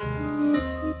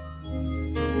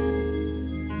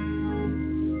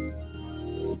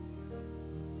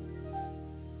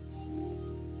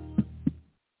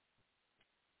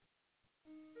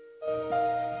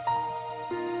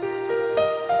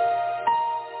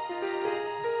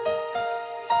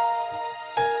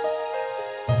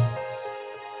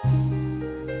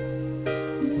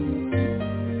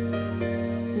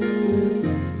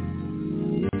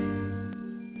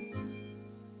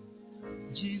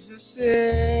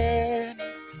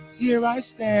 Here I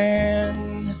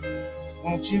stand,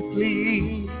 won't you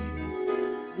please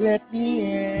let me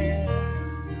in?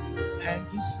 And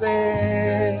you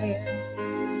said,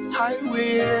 I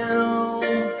will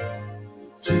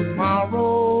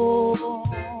tomorrow.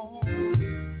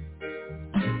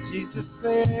 Jesus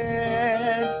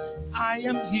said, I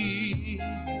am he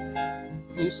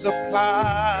who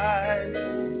supplies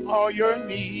all your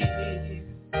needs.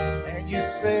 And you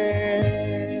said,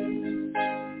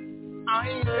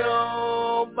 I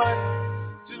know, but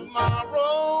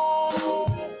tomorrow,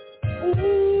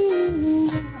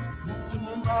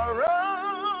 tomorrow,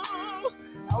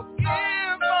 I'll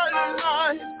give my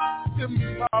life.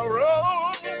 Tomorrow,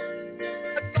 I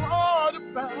thought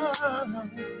about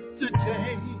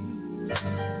today,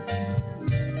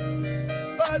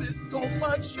 but it's so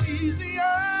much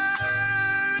easier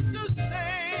to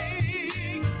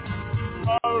say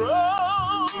tomorrow.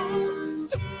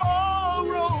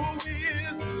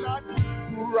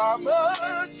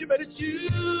 Promise, you better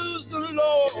choose the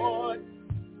Lord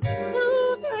today.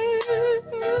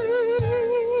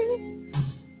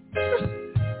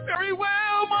 Very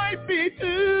well might be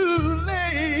too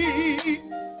late.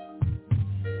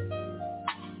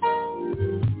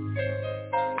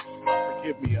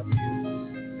 Forgive me, I'm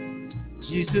here.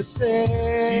 Jesus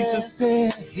said,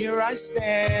 here I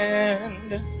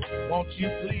stand. Won't you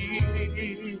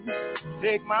please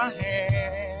take my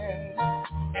hand?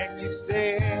 And you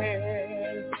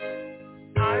said,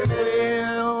 I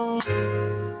will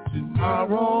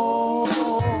tomorrow.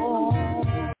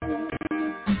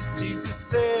 Jesus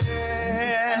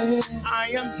said,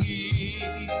 I am he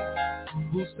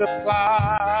who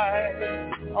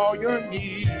supplies all your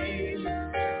needs.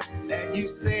 And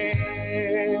you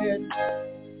said,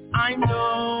 I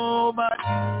know, but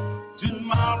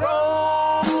tomorrow,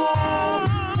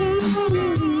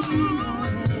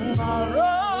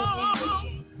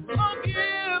 I'll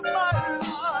give my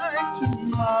life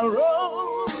tomorrow.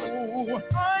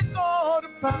 I thought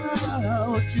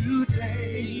about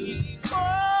today.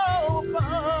 Oh,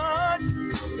 but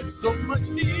it's so much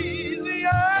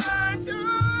easier to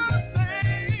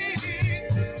say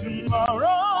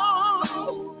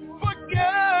tomorrow.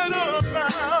 Forget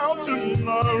about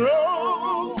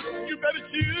tomorrow. You better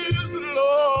choose the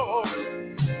Lord.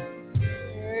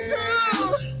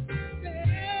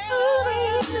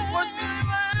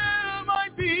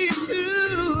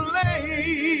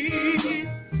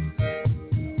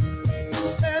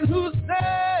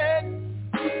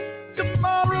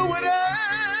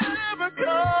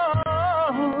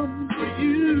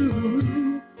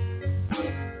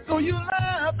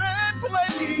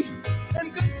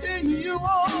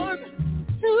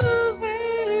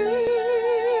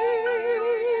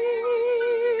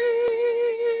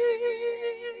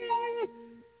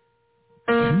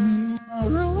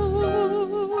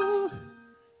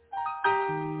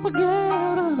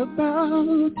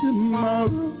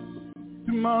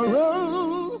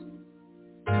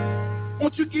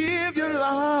 you give your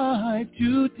life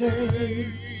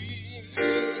today.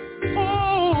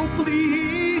 Oh,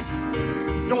 please,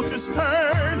 don't just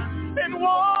turn and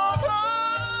walk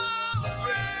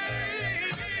away.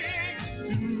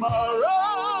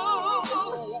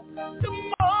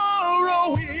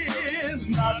 Tomorrow is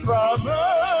not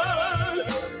promised.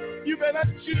 You better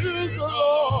choose the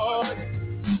Lord.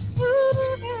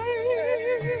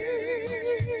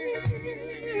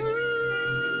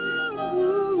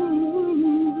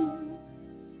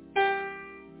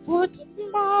 For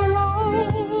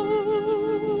tomorrow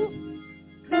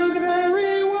could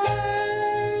very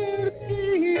well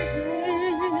begin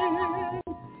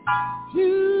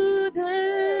today.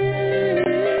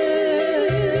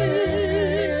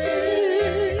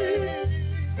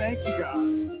 Thank you, God.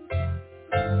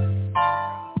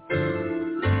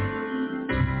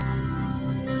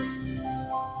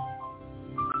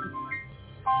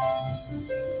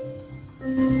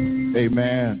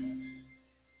 Amen.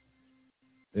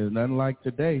 There's nothing like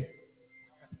today,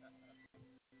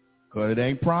 because it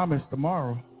ain't promised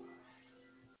tomorrow.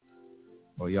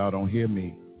 Well, y'all don't hear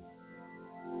me.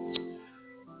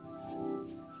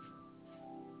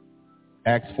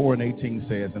 Acts 4:18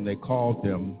 says, and they called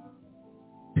them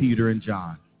Peter and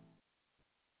John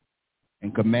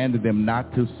and commanded them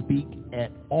not to speak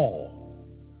at all,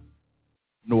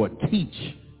 nor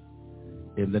teach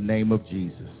in the name of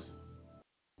Jesus.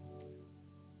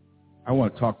 I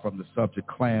want to talk from the subject,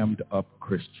 clammed up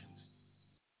Christians.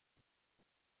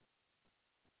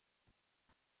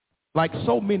 Like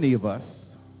so many of us,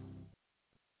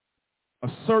 a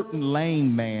certain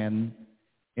lame man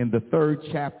in the 3rd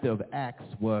chapter of Acts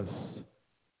was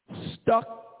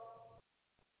stuck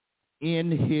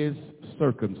in his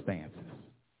circumstances.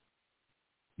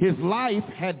 His life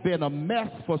had been a mess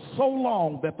for so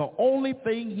long that the only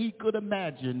thing he could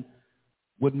imagine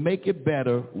would make it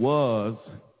better was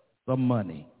the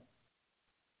money.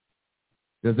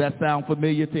 Does that sound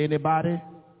familiar to anybody?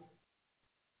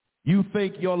 You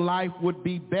think your life would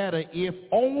be better if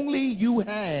only you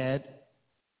had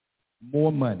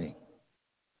more money.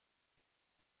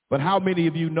 But how many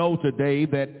of you know today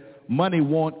that money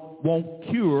won't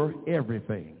cure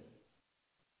everything?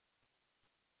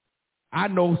 I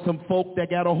know some folk that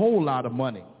got a whole lot of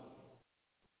money,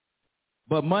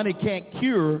 but money can't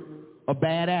cure a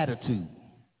bad attitude.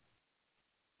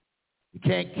 It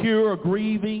can't cure a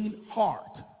grieving heart.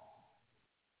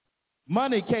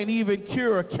 Money can't even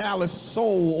cure a callous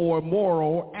soul or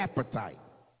moral appetite.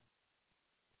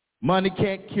 Money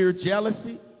can't cure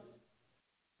jealousy,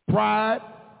 pride,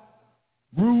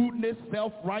 rudeness,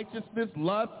 self-righteousness,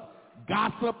 lust,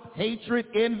 gossip, hatred,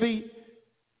 envy,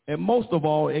 and most of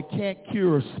all, it can't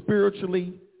cure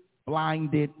spiritually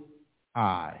blinded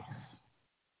eyes.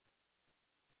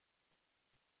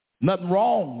 Nothing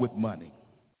wrong with money,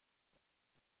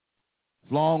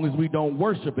 as long as we don't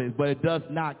worship it, but it does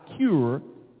not cure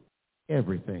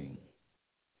everything.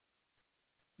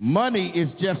 Money is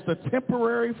just a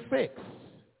temporary fix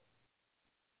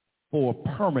for a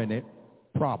permanent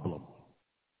problem.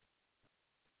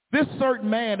 This certain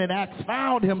man in Acts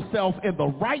found himself in the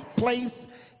right place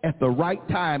at the right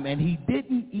time, and he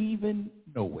didn't even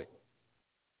know it.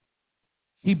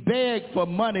 He begged for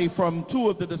money from 2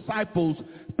 of the disciples,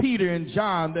 Peter and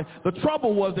John. The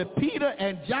trouble was that Peter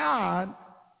and John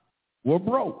were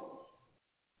broke.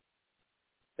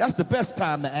 That's the best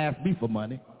time to ask me for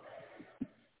money.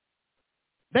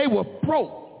 They were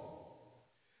broke.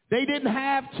 They didn't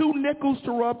have 2 nickels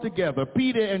to rub together.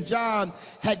 Peter and John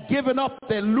had given up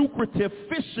their lucrative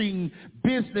fishing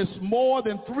business more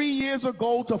than 3 years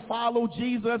ago to follow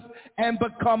Jesus and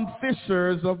become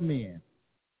fishers of men.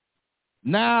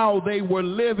 Now they were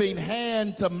living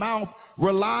hand to mouth,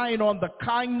 relying on the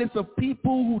kindness of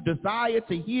people who desired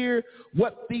to hear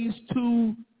what these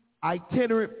 2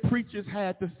 itinerant preachers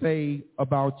had to say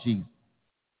about Jesus.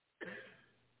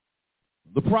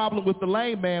 The problem with the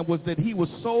lame man was that he was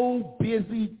so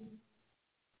busy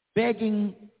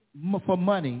begging for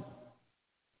money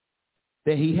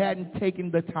that he hadn't taken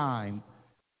the time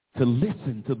to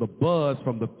listen to the buzz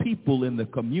from the people in the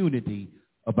community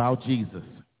about Jesus.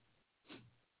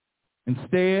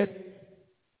 Instead,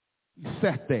 he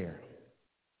sat there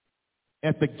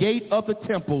at the gate of the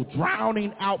temple,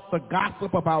 drowning out the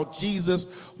gossip about Jesus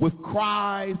with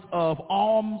cries of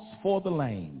alms for the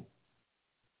lame.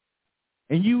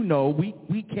 And you know,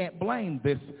 we can't blame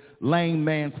this lame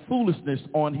man's foolishness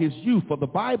on his youth, for the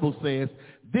Bible says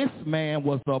this man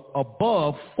was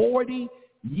above 40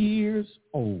 years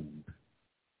old.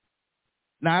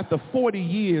 Now, after 40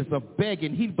 years of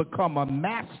begging, he'd become a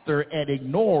master at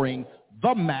ignoring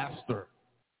the master.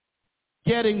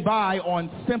 getting by on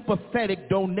sympathetic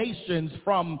donations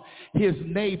from his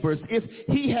neighbors, if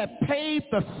he had paid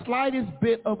the slightest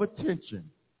bit of attention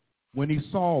when he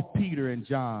saw Peter and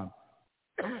John,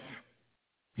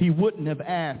 he wouldn't have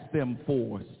asked them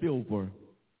for silver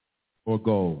or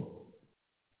gold.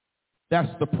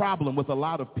 That's the problem with a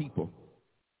lot of people.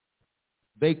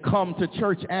 They come to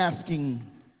church asking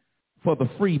for the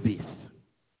freebies,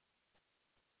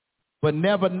 but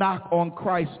never knock on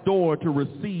Christ's door to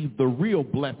receive the real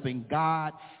blessing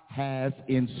God has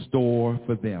in store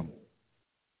for them.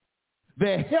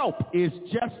 Their help is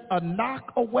just a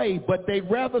knock away, but they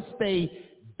rather stay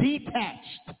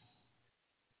detached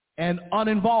and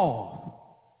uninvolved.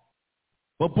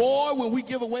 But boy, when we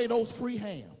give away those free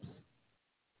hams,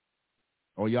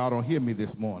 oh, y'all don't hear me this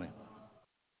morning.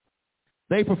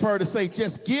 They prefer to say,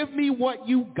 just give me what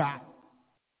you got,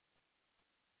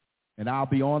 and I'll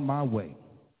be on my way.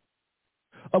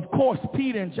 Of course,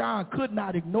 Peter and John could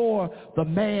not ignore the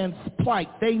man's plight.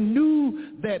 They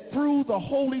knew that through the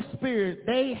Holy Spirit,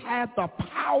 they had the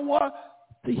power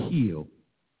to heal.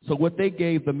 So what they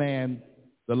gave the man,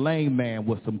 the lame man,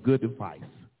 was some good advice.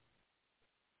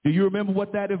 Do you remember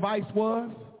what that advice was?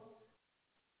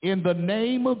 In the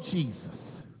name of Jesus,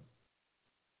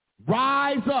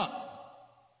 rise up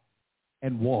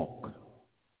and walk.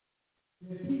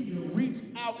 Peter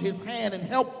reached out his hand and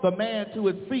helped the man to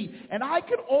his feet. And I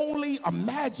can only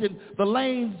imagine the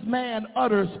lame man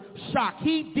utters shock.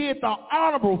 He did the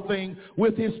honorable thing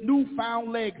with his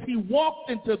newfound legs. He walked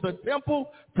into the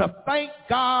temple to thank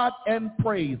God and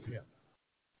praise him.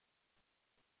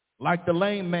 Like the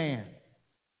lame man,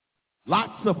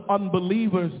 lots of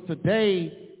unbelievers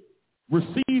today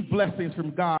receive blessings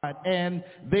from God, and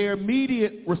their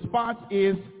immediate response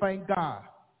is thank God.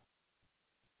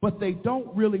 But they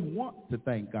don't really want to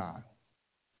thank God.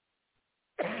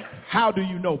 How do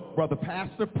you know, Brother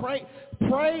Pastor?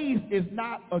 Praise is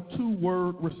not a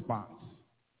two-word response.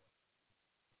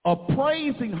 A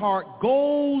praising heart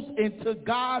goes into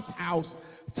God's house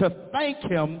to thank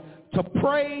him, to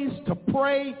praise, to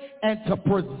pray, and to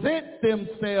present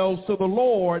themselves to the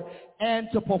Lord and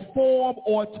to perform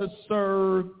or to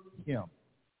serve him.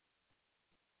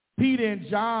 Peter and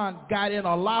John got in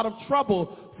a lot of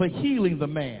trouble for healing the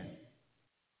man.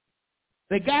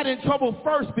 They got in trouble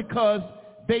first because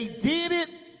they did it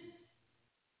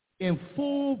in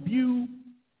full view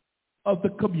of the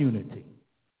community.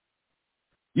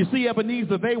 You see,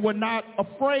 Ebenezer, they were not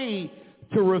afraid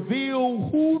to reveal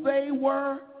who they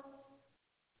were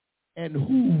and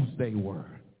whose they were.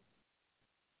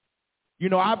 You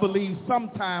know, I believe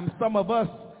sometimes some of us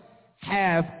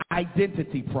have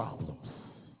identity problems.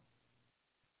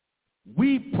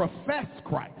 We profess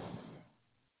Christ,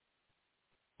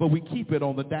 but we keep it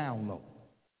on the down low.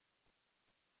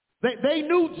 They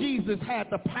knew Jesus had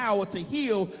the power to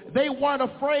heal. They weren't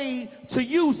afraid to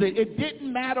use it. It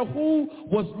didn't matter who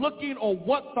was looking or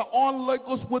what the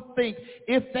onlookers would think.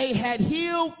 If they had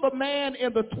healed the man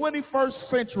in the 21st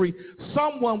century,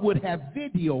 someone would have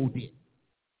videoed it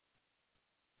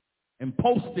and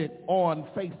posted on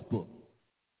Facebook,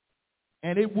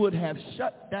 and it would have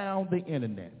shut down the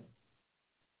internet.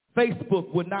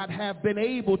 Facebook would not have been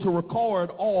able to record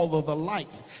all of the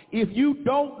likes. If you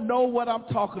don't know what I'm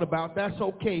talking about, that's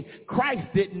okay. Christ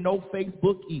didn't know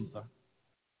Facebook either.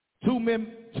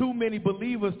 Too many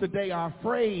believers today are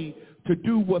afraid to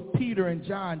do what Peter and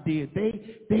John did.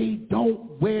 They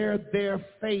don't wear their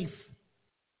faith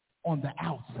on the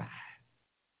outside.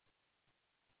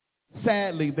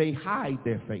 Sadly, they hide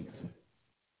their faith.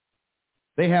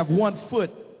 They have one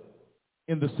foot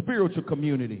in the spiritual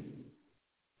community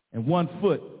and one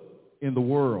foot in the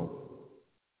world.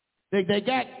 They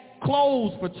got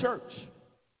clothes for church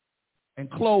and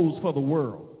clothes for the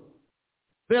world.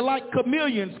 They're like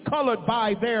chameleons colored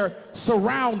by their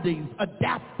surroundings,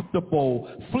 adaptable,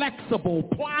 flexible,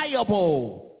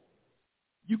 pliable.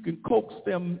 You can coax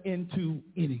them into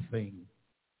anything,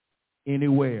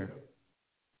 anywhere.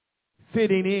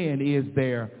 Fitting in is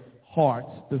their heart's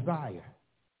desire.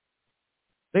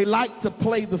 They like to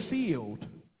play the field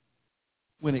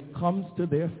when it comes to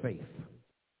their faith.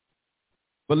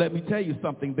 But let me tell you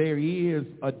something, there is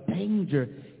a danger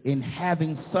in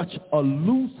having such a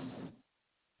loose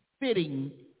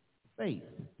fitting faith.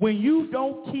 When you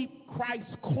don't keep Christ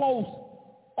close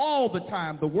all the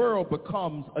time, the world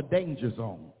becomes a danger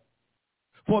zone.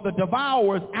 For the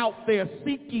devourer's out there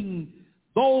seeking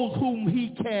those whom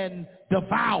he can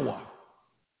devour.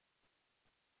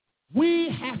 We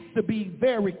have to be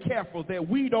very careful that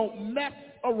we don't mess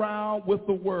around with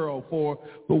the world, for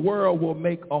the world will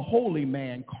make a holy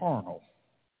man carnal,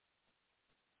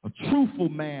 a truthful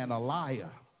man a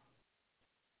liar,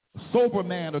 a sober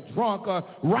man, a drunk, a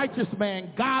righteous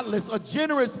man, godless, a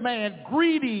generous man,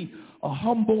 greedy, a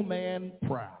humble man,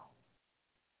 proud.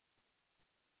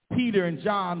 Peter and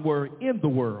John were in the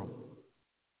world,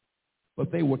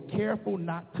 but they were careful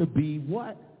not to be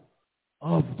what?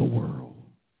 Of the world.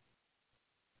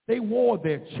 They wore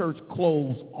their church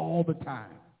clothes all the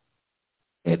time.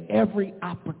 At every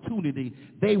opportunity,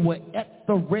 they were at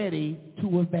the ready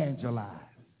to evangelize.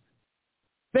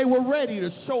 They were ready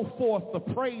to show forth the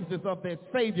praises of their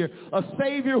Savior, a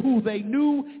Savior who they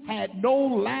knew had no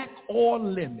lack or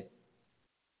limit.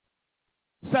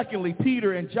 Secondly,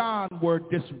 Peter and John were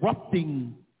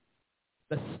disrupting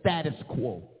the status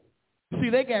quo. See,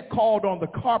 they got called on the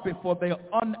carpet for their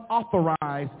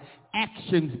unauthorized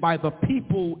actions by the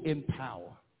people in power.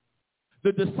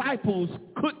 The disciples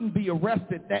couldn't be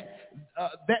arrested.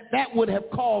 That would have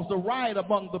caused a riot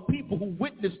among the people who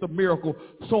witnessed the miracle.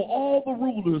 So all the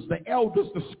rulers, the elders,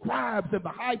 the scribes, and the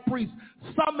high priest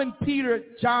summoned Peter,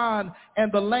 John,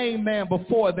 and the lame man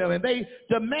before them. And they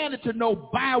demanded to know,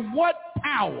 by what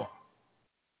power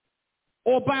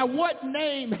or by what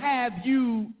name have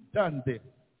you done this?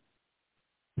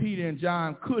 Peter and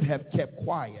John could have kept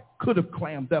quiet, could have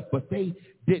clammed up, but they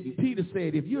didn't. Peter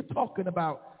said, if you're talking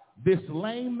about this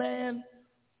lame man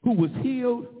who was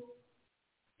healed,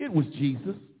 it was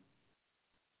Jesus,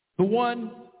 the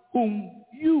one whom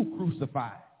you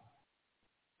crucified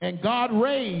and God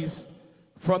raised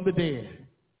from the dead.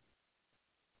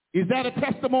 Is that a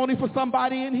testimony for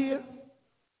somebody in here?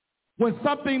 When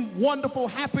something wonderful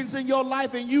happens in your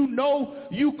life and you know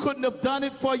you couldn't have done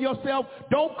it for yourself,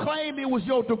 don't claim it was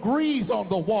your degrees on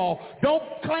the wall. Don't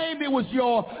claim it was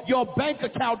your bank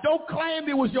account. Don't claim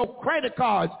it was your credit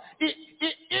cards.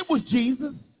 It was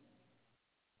Jesus,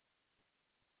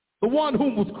 the one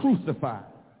whom was crucified,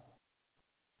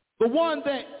 the one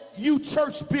that you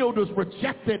church builders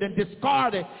rejected and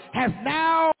discarded has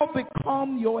now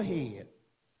become your head,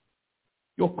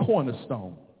 your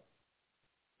cornerstone.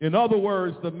 In other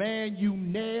words, the man you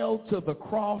nailed to the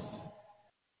cross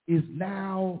is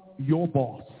now your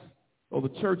boss. So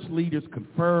the church leaders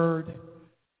conferred,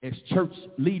 as church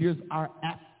leaders are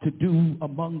apt to do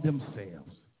among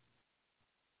themselves.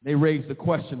 They raised the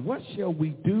question, what shall we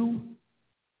do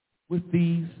with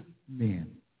these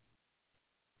men?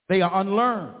 They are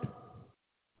unlearned.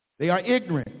 They are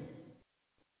ignorant.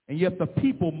 And yet the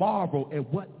people marvel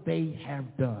at what they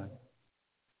have done.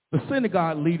 The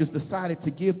synagogue leaders decided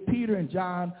to give Peter and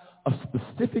John a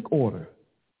specific order.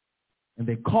 And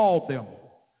they called them,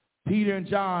 Peter and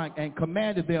John, and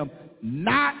commanded them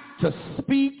not to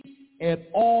speak at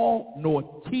all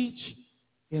nor teach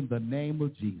in the name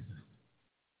of Jesus.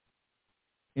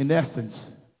 In essence,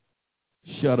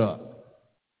 shut up.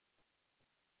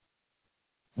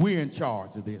 We're in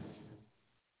charge of this.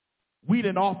 We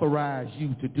didn't authorize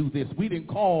you to do this. We didn't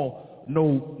call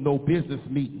no business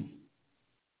meeting.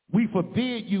 We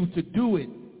forbid you to do it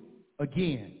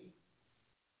again.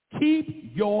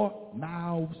 Keep your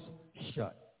mouths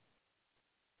shut.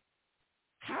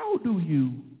 How do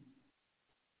you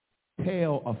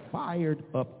tell a fired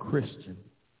up Christian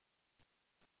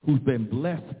who's been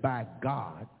blessed by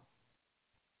God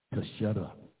to shut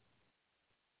up?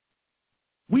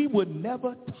 We would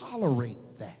never tolerate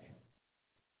that.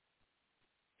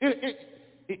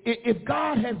 If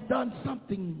God has done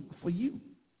something for you,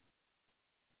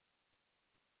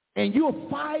 and you're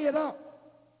fired up,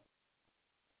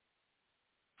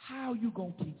 how are you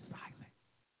going to keep silent?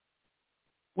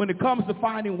 When it comes to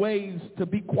finding ways to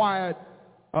be quiet,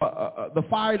 the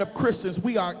fired up Christians,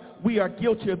 we are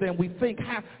guiltier than we think.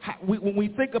 When we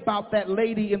think about that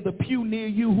lady in the pew near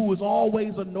you who is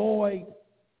always annoying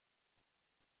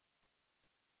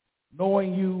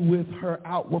you with her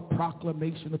outward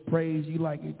proclamation of praise, you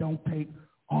like, it don't take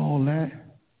all that.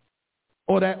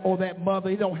 Or that mother,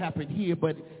 it don't happen here,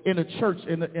 but in a church,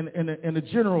 in a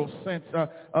general sense,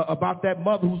 about that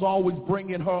mother who's always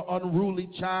bringing her unruly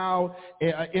child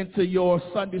into your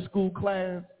Sunday school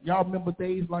class. Y'all remember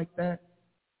days like that?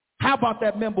 How about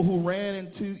that member who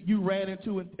you ran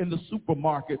into in the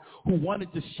supermarket, who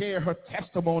wanted to share her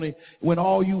testimony when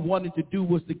all you wanted to do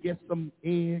was to get some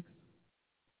eggs?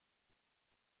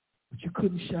 But you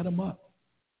couldn't shut them up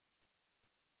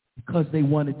because they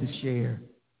wanted to share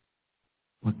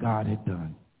what God had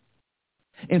done.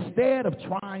 Instead of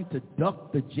trying to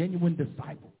duck the genuine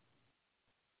disciple,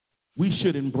 we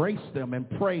should embrace them and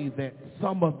pray that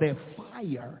some of their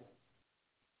fire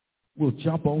will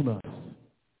jump on us.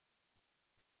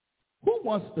 Who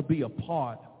wants to be a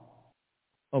part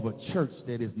of a church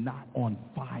that is not on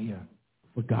fire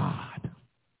for God?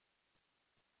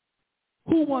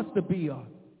 Who wants to be a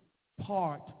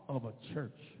part of a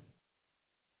church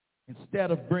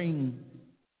instead of bringing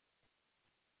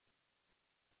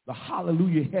the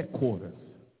Hallelujah headquarters,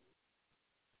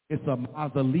 it's a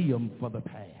mausoleum for the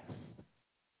past.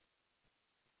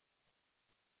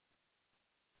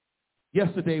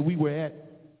 Yesterday we were at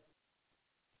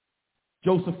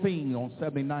Josephine on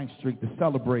 79th Street to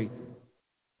celebrate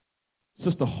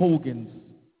Sister Hogan's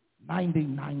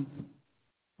 99th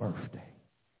birthday.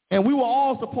 And we were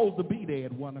all supposed to be there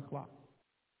at 1 o'clock.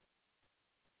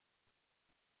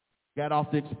 Got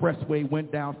off the expressway,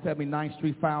 went down 79th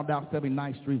Street, found out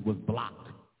 79th Street was blocked.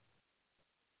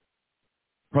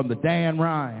 From the Dan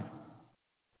Ryan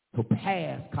to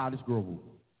past Cottage Grove.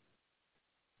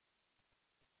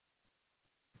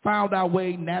 Found our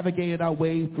way, navigated our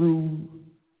way through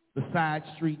the side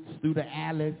streets, through the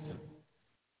alleys,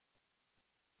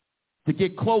 to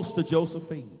get close to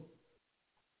Josephine.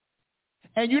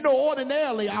 And you know,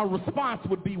 ordinarily our response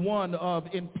would be one of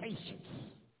impatience.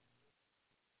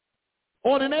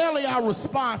 Ordinarily our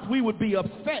response, we would be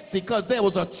upset because there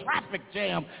was a traffic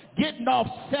jam getting off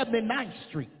 79th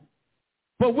Street.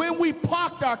 But when we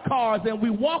parked our cars and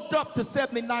we walked up to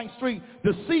 79th Street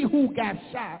to see who got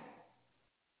shot,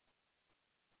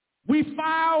 we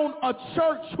found a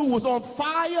church who was on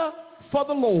fire for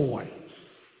the Lord,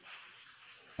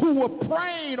 who were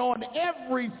praying on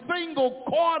every single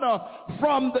corner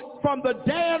from the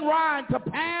Dan Ryan to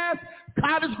past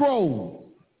Cottage Grove,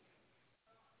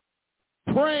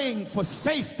 praying for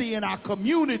safety in our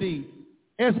community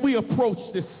as we approach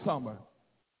this summer.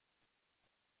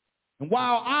 And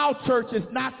while our church is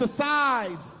not the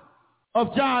size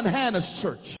of John Hanna's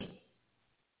church,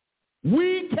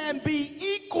 we can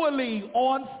be equally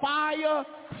on fire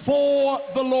for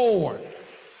the Lord.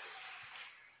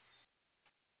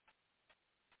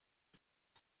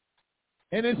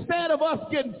 And instead of us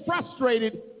getting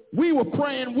frustrated, we were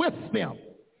praying with them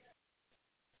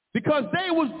because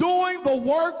they was doing the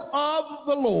work of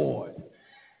the Lord.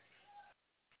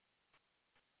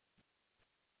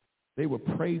 They were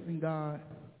praising God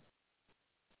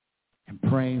and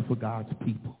praying for God's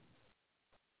people.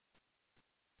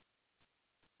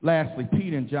 Lastly,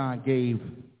 Peter and John gave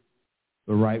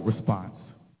the right response.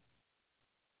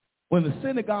 When the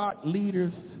synagogue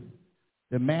leaders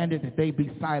demanded that they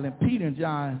be silent, Peter and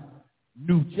John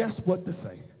knew just what to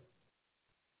say.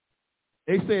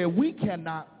 They said, "We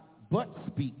cannot but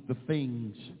speak the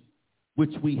things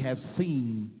which we have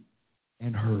seen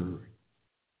and heard."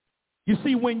 You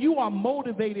see, when you are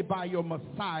motivated by your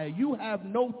Messiah, you have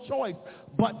no choice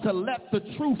but to let the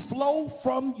truth flow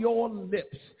from your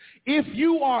lips. If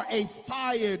you are a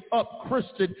fired up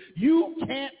Christian, you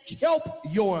can't help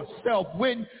yourself.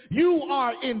 When you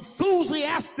are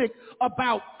enthusiastic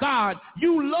about God,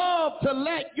 you love to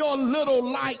let your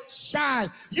little light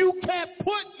shine. You can't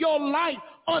put your light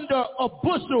under a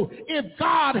bushel if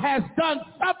God has done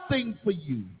something for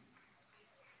you.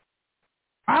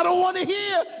 I don't want to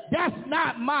hear, "That's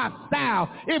not my style."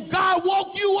 If God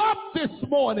woke you up this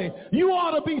morning, you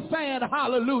ought to be saying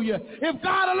hallelujah. If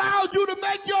God allowed you to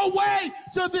make your way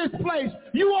to this place,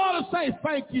 you ought to say,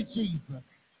 "Thank you, Jesus."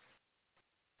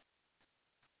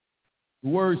 The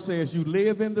word says you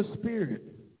live in the Spirit,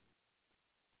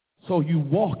 so you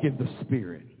walk in the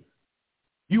Spirit.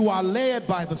 You are led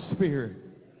by the Spirit,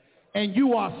 and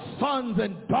you are sons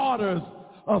and daughters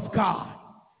of God.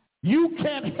 You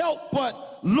can't help but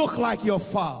look like your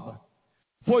Father,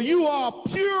 for you are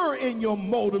pure in your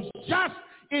motives, just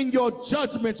in your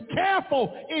judgments,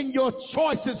 careful in your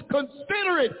choices,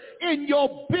 considerate in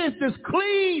your business,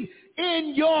 clean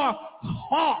in your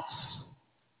hearts,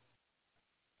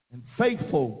 and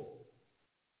faithful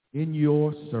in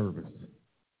your service.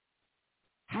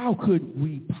 How could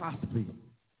we possibly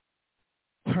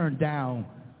turn down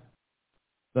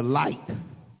the light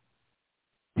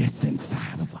that's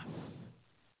inside of us?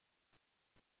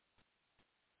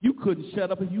 You couldn't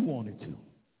shut up if you wanted to.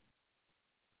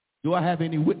 Do I have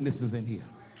any witnesses in here?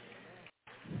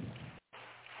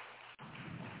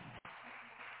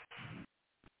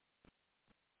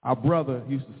 Our brother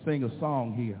used to sing a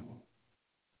song here.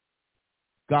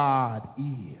 God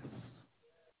is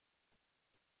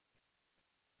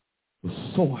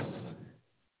the source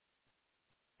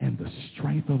and the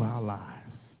strength of our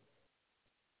lives.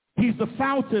 He's the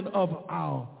fountain of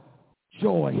our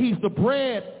joy. He's the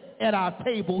bread at our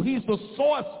table. He's the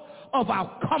source of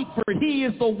our comfort. He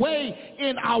is the way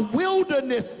in our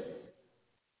wilderness.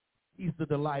 He's the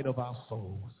delight of our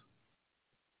souls.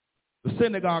 The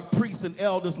synagogue priests and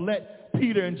elders let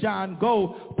Peter and John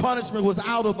go. Punishment was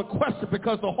out of the question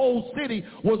because the whole city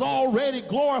was already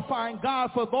glorifying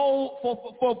God for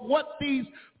what these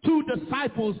two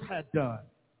disciples had done.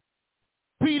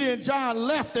 Peter and John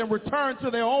left and returned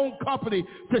to their own company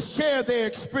to share their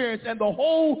experience, and the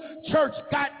whole church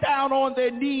got down on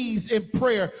their knees in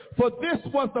prayer. For this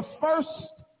was the first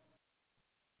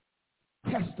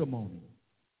testimony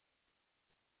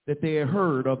that they had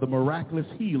heard of the miraculous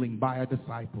healing by our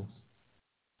disciples.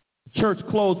 The church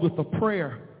closed with a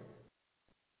prayer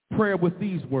with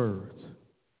these words: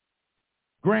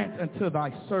 grant unto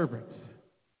thy servants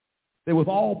that with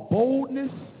all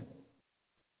boldness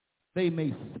they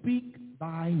may speak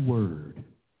thy word,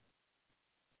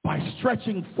 by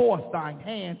stretching forth thine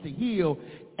hand to heal,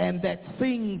 and that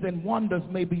signs and wonders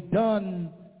may be done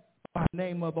by the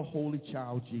name of the Holy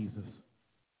Child Jesus.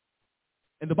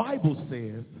 And the Bible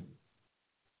says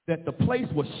that the place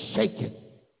was shaken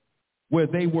where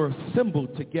they were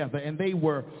assembled together, and they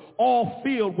were all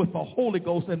filled with the Holy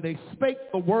Ghost, and they spake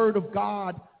the word of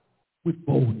God with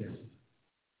boldness.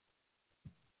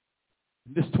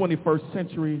 In this 21st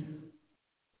century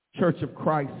Church of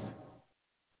Christ,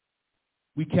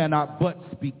 we cannot but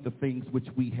speak the things which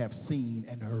we have seen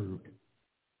and heard.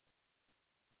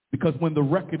 Because when the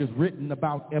record is written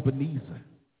about Ebenezer,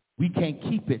 we can't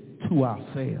keep it to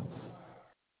ourselves.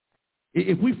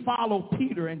 If we follow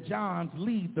Peter and John's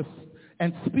lead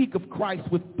and speak of Christ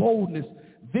with boldness,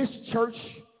 this church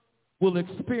will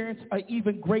experience an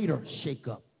even greater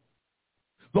shakeup.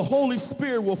 The Holy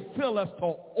Spirit will fill us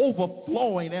to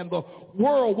overflowing, and the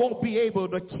world won't be able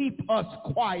to keep us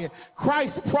quiet.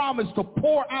 Christ promised to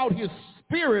pour out his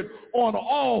Spirit on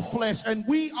all flesh, and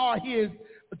we are his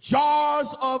jars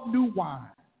of new wine.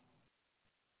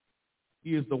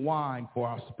 He is the wine for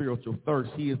our spiritual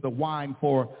thirst. He is the wine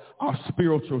for our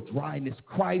spiritual dryness.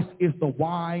 Christ is the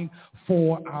wine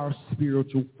for our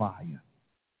spiritual fire.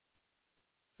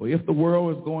 Well, if the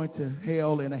world is going to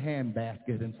hell in a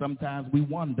handbasket, and sometimes we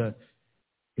wonder,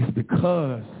 it's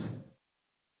because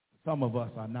some of us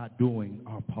are not doing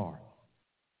our part.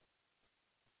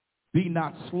 Be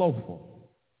not slothful,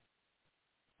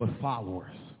 but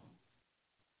followers.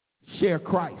 Share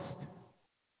Christ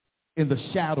in the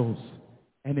shadows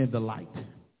and in the light.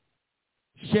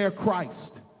 Share Christ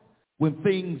when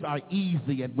things are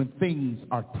easy and when things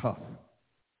are tough.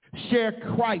 Share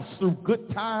Christ through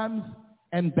good times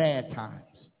and bad times.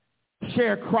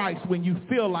 Share Christ when you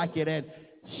feel like it, and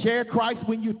share Christ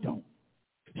when you don't.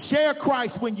 Share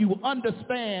Christ when you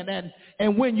understand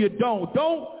and when you don't.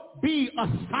 Don't be a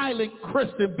silent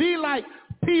Christian. Be like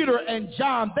Peter and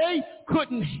John. They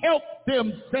couldn't help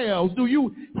themselves. Do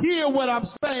you hear what I'm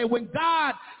saying? When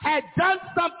God had done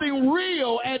something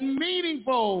real and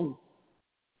meaningful,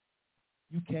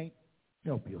 you can't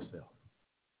help yourself.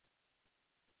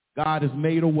 God has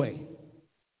made a way.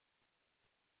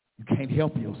 You can't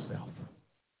help yourself.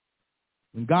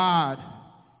 When God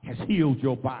has healed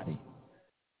your body,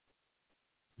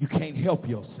 you can't help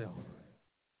yourself.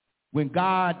 When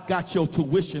God got your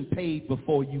tuition paid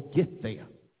before you get there,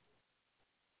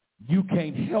 you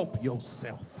can't help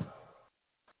yourself.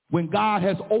 When God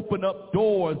has opened up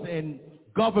doors in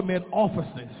government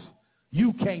offices,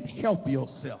 you can't help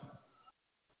yourself.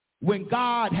 When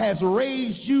God has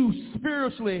raised you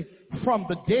spiritually from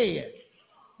the dead,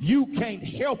 you can't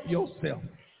help yourself.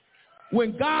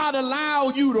 When God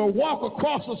allowed you to walk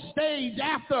across a stage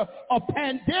after a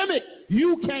pandemic,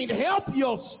 you can't help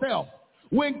yourself.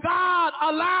 When God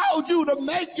allowed you to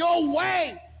make your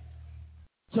way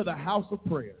to the house of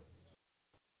prayer,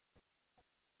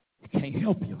 you can't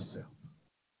help yourself.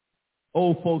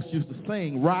 Old folks used to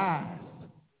sing, rise,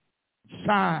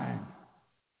 shine,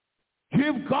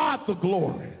 give God the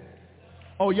glory.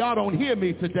 Oh, y'all don't hear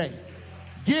me today.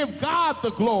 Give God the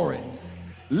glory.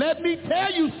 Let me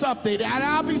tell you something, and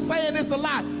I'll be saying this a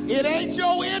lot. It ain't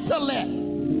your intellect.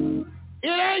 It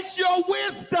ain't your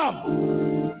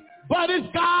wisdom, but it's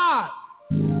God.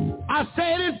 I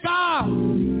said it's God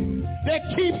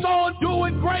that keeps on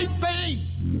doing great things.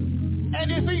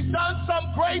 And if he's done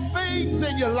some great things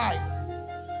in your life,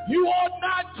 you ought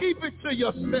not keep it to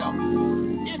yourself.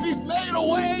 If he's made a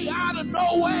way out of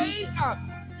no way,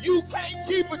 you can't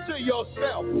keep it to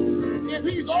yourself. If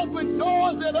he's opened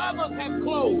doors that others have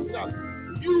closed,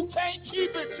 you can't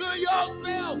keep it to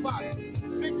yourself.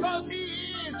 Because he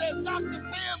is, as Dr.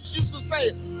 Sims used to say,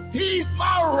 he's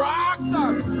my rock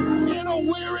in a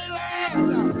weary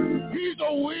land. He's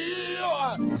a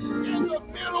wheel in the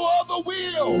middle of the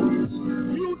wheel.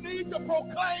 You need to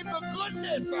proclaim the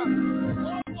goodness of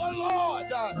the Lord.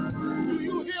 Do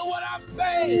you hear what I'm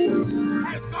saying?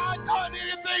 Has God done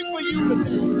anything for you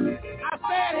today? I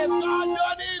said, has God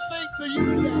done anything for you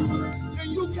today? And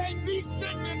you can't be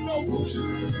sitting in no room.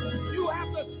 You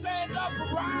have to stand up,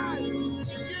 rise, and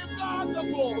give God the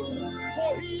glory,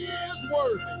 for he is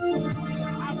worthy.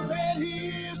 I said said he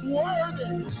is worthy.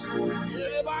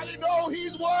 Anybody know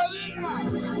he's worthy?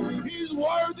 He's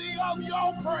worthy of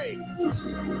your praise.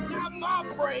 Not my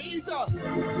praise,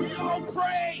 your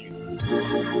praise.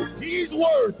 He's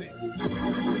worthy.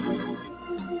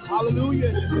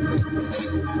 Hallelujah.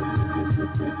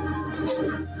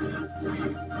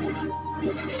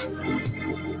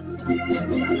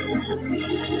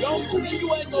 Don't say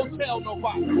you ain't gonna tell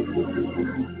nobody.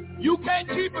 You can't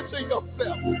keep it to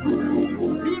yourself.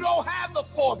 You don't have the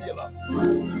formula.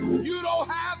 You don't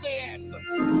have the answer.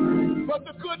 But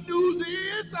the good news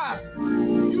is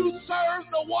you serve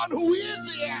the one who is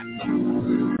the answer.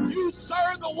 You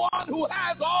serve the one who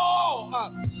has all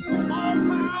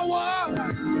power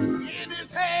in his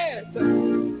hands.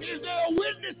 Is there a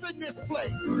witness in this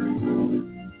place?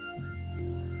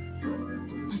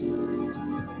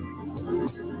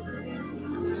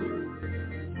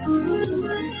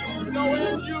 You know,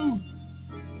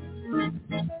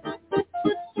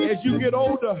 as you get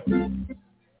older,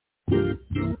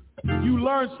 you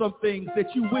learn some things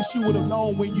that you wish you would have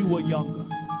known when you were younger.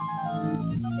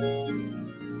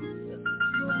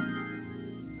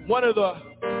 One of the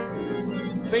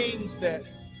things that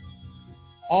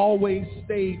always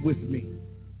stayed with me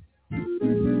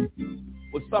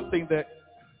was something that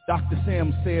Dr.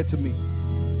 Sam said to me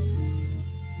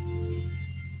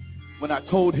when I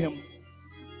told him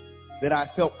that I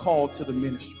felt called to the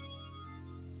ministry.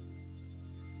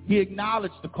 He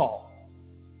acknowledged the call,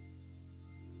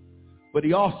 but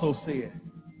he also said,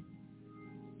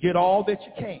 get all that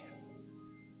you can.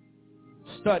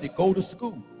 Study, go to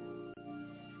school.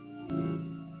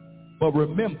 But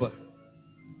remember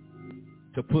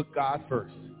to put God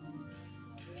first.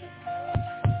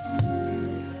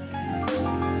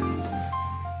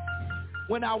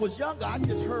 When I was younger, I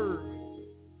just heard,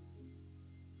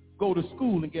 go to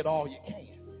school and get all you can.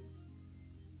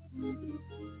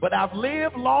 But I've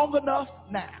lived long enough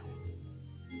now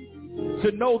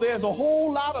to know there's a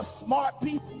whole lot of smart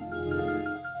people.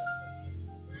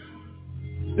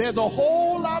 There's a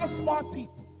whole lot of smart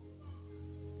people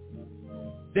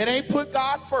that ain't put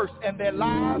God first, and their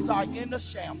lives are in a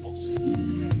shambles.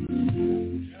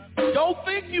 Don't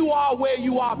think you are where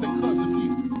you are because of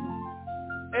you.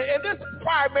 And this is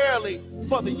primarily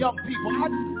for the young people.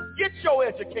 Get your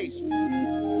education.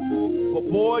 But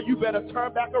boy, you better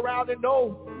turn back around and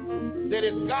know that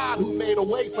it's God who made a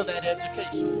way for that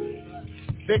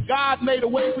education. That God made a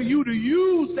way for you to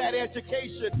use that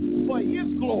education for his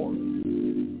glory.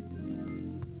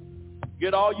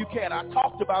 Get all you can. I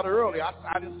talked about it earlier.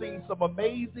 I done seen some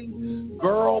amazing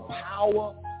girl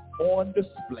power on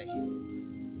display.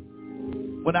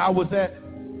 When I was at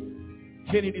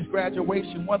Kennedy's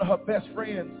graduation, one of her best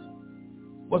friends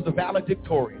was the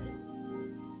valedictorian.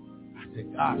 I said,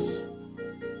 gosh,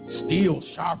 steel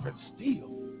sharpens steel.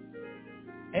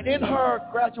 And in her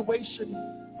graduation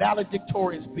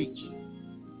valedictorian speech,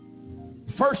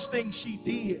 first thing she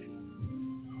did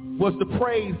was to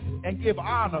praise and give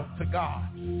honor to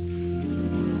God.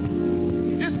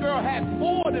 This girl had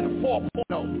more than a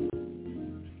 4.0.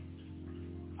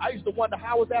 I used to wonder,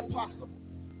 how was that possible?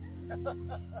 I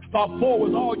thought 4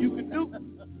 was all you could do.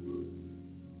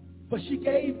 But she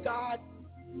gave God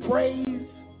praise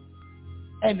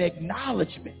and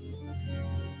acknowledgement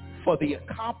for the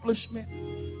accomplishment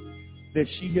that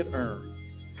she had earned.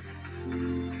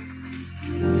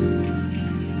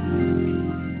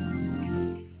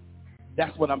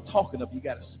 That's what I'm talking of. You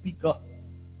got to speak up.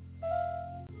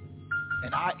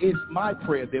 And it's my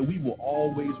prayer that we will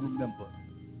always remember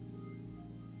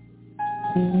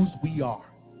whose we are.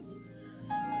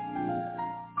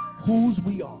 Whose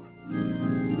we are.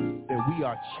 That we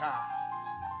are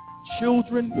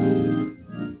children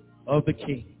of the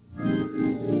King.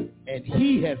 And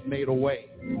he has made a way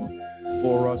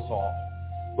for us all.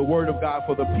 The word of God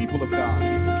for the people of God.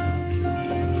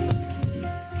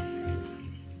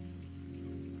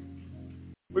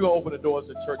 We're going to open the doors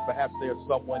of church. Perhaps there's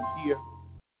someone here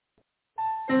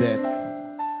that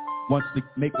wants to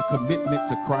make a commitment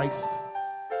to Christ,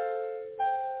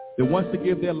 that wants to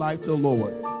give their life to the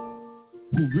Lord,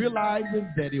 who realizes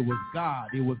that it was God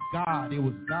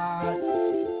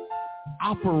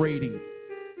operating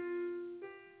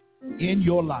in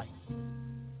your life.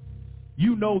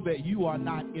 You know that you are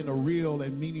not in a real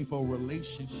and meaningful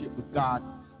relationship with God.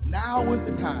 Now is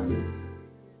the time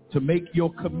to make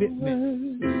your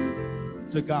commitment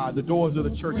to God. The doors of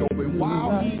the church open.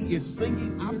 While he is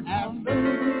singing, I'm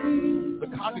asking the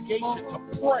congregation to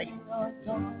pray.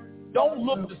 Don't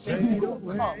look to see who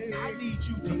will come. I need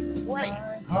you to pray.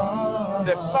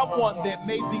 that someone that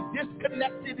may be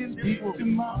disconnected in this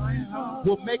room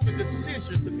will make a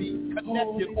decision to be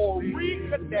connected or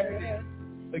reconnected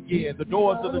again. The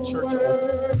doors of the church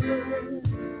are open.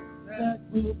 That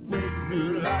will bring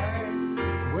new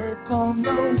life. Work on the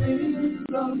wings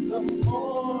of the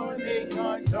morning.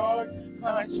 Our dark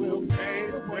nights will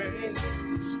fade away.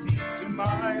 Speak to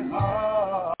my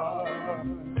heart.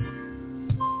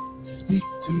 Speak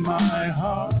to my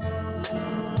heart.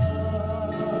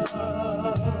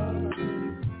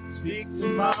 Speak to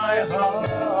my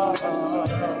heart.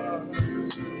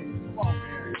 Come on,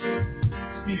 Mary.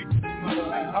 Speak to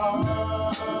my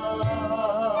heart.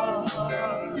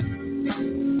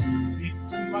 Speak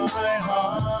to my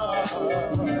heart.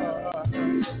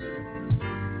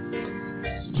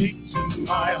 Speak to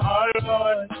my heart,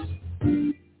 Lord.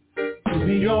 Give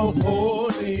me your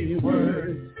holy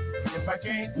word. If I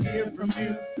can't hear from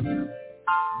you,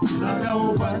 I know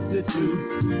what to do.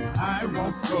 I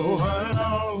won't go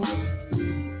alone.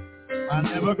 I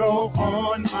never go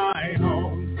on my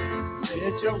own.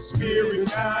 Let your spirit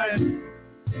guide.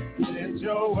 Let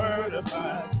your word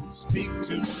abide. Speak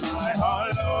to my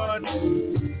heart, Lord.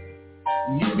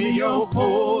 Give me your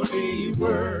holy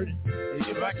word.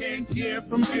 If I can't hear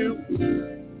from you,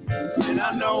 then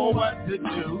I know what to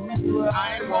do.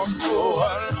 I won't go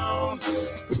alone.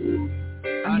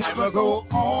 I never go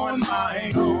on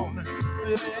my own.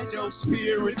 Let your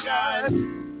spirit guide.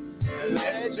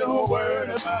 Let your word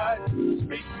abide.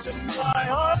 Speak to my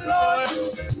heart, Lord.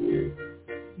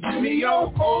 Give me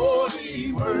your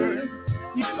holy word.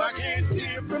 If I can't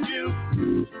hear from you,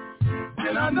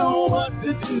 then I know what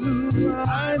to do.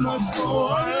 I must go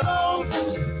alone.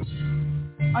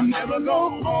 I never go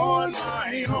on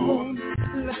my own.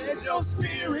 Let your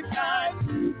spirit guide.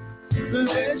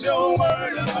 Let your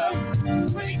word abide.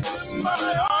 Speak to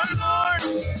my heart, Lord.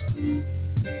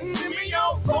 Give me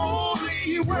your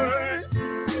holy word.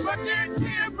 If I can't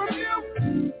hear from you,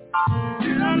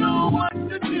 then I know what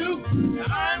to do.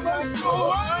 I must go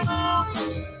alone.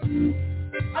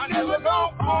 I never go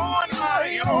on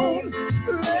my own.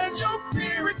 Let your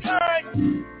spirit guide.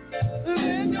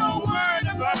 Let your word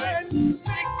abide. Speak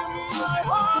to my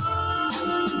heart.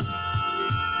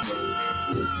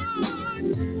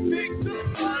 Speak to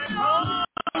my heart.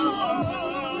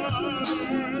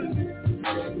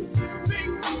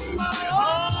 Speak to my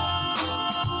heart.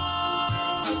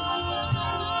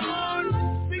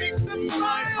 Speak to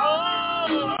my heart.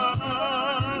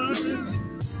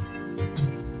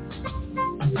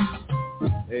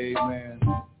 Amen.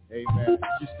 Amen.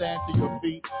 You stand to your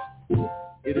feet.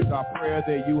 It is our prayer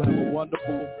that you have a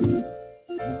wonderful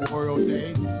Memorial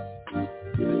Day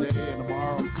today and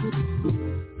tomorrow.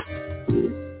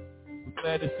 We're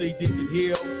glad to see Deacon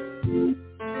Hill.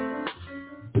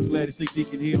 We're glad to see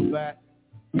Deacon Hill back.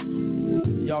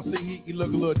 Y'all see he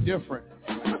look a little different.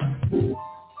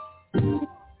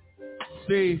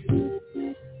 See,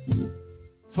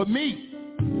 for me,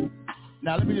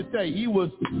 now let me just tell you, he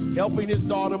was helping his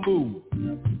daughter move.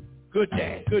 Good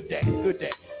dad, good dad, good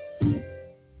dad.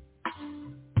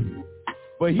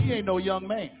 But he ain't no young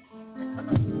man.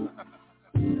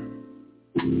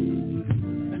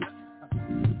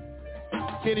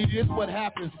 Kenny, this is what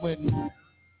happens when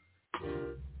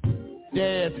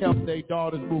dads help their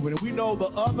daughters move. And we know the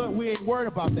other, we ain't worried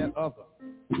about that other.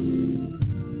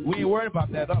 We ain't worried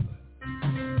about that other.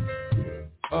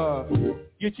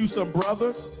 Get you some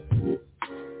brothers,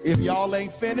 if y'all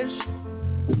ain't finished,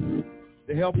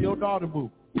 to help your daughter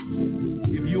move.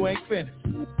 If you ain't finished,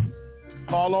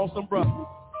 call on some brothers.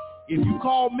 If you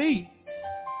call me,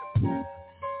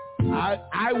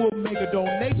 I will make a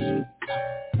donation.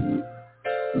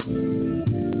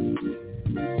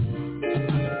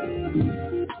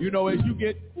 You know, as you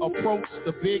get approached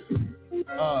the big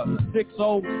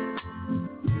 6-0,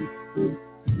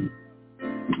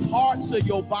 parts of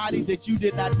your body that you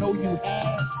did not know you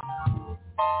had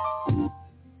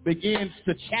begins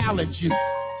to challenge you.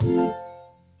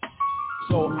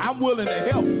 So I'm willing to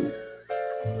help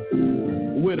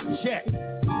with a check,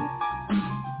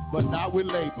 but not with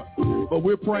labor. But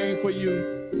we're praying for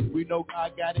you. We know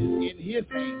God got it in his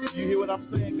hands. You hear what I'm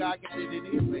saying? God got it in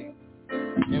his hands.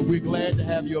 And we're glad to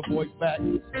have your voice back.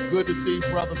 Good to see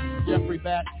Brother Jeffrey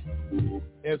back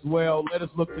as well. Let us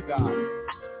look to God.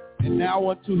 And now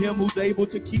unto him who's able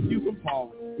to keep you from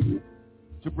falling,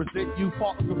 to present you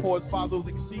faultless before his Father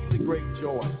with exceedingly great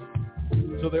joy.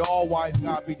 So the all-wise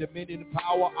God be dominion,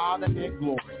 power, honor, and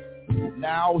glory,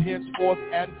 now, henceforth,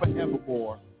 and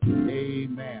forevermore.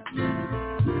 Amen.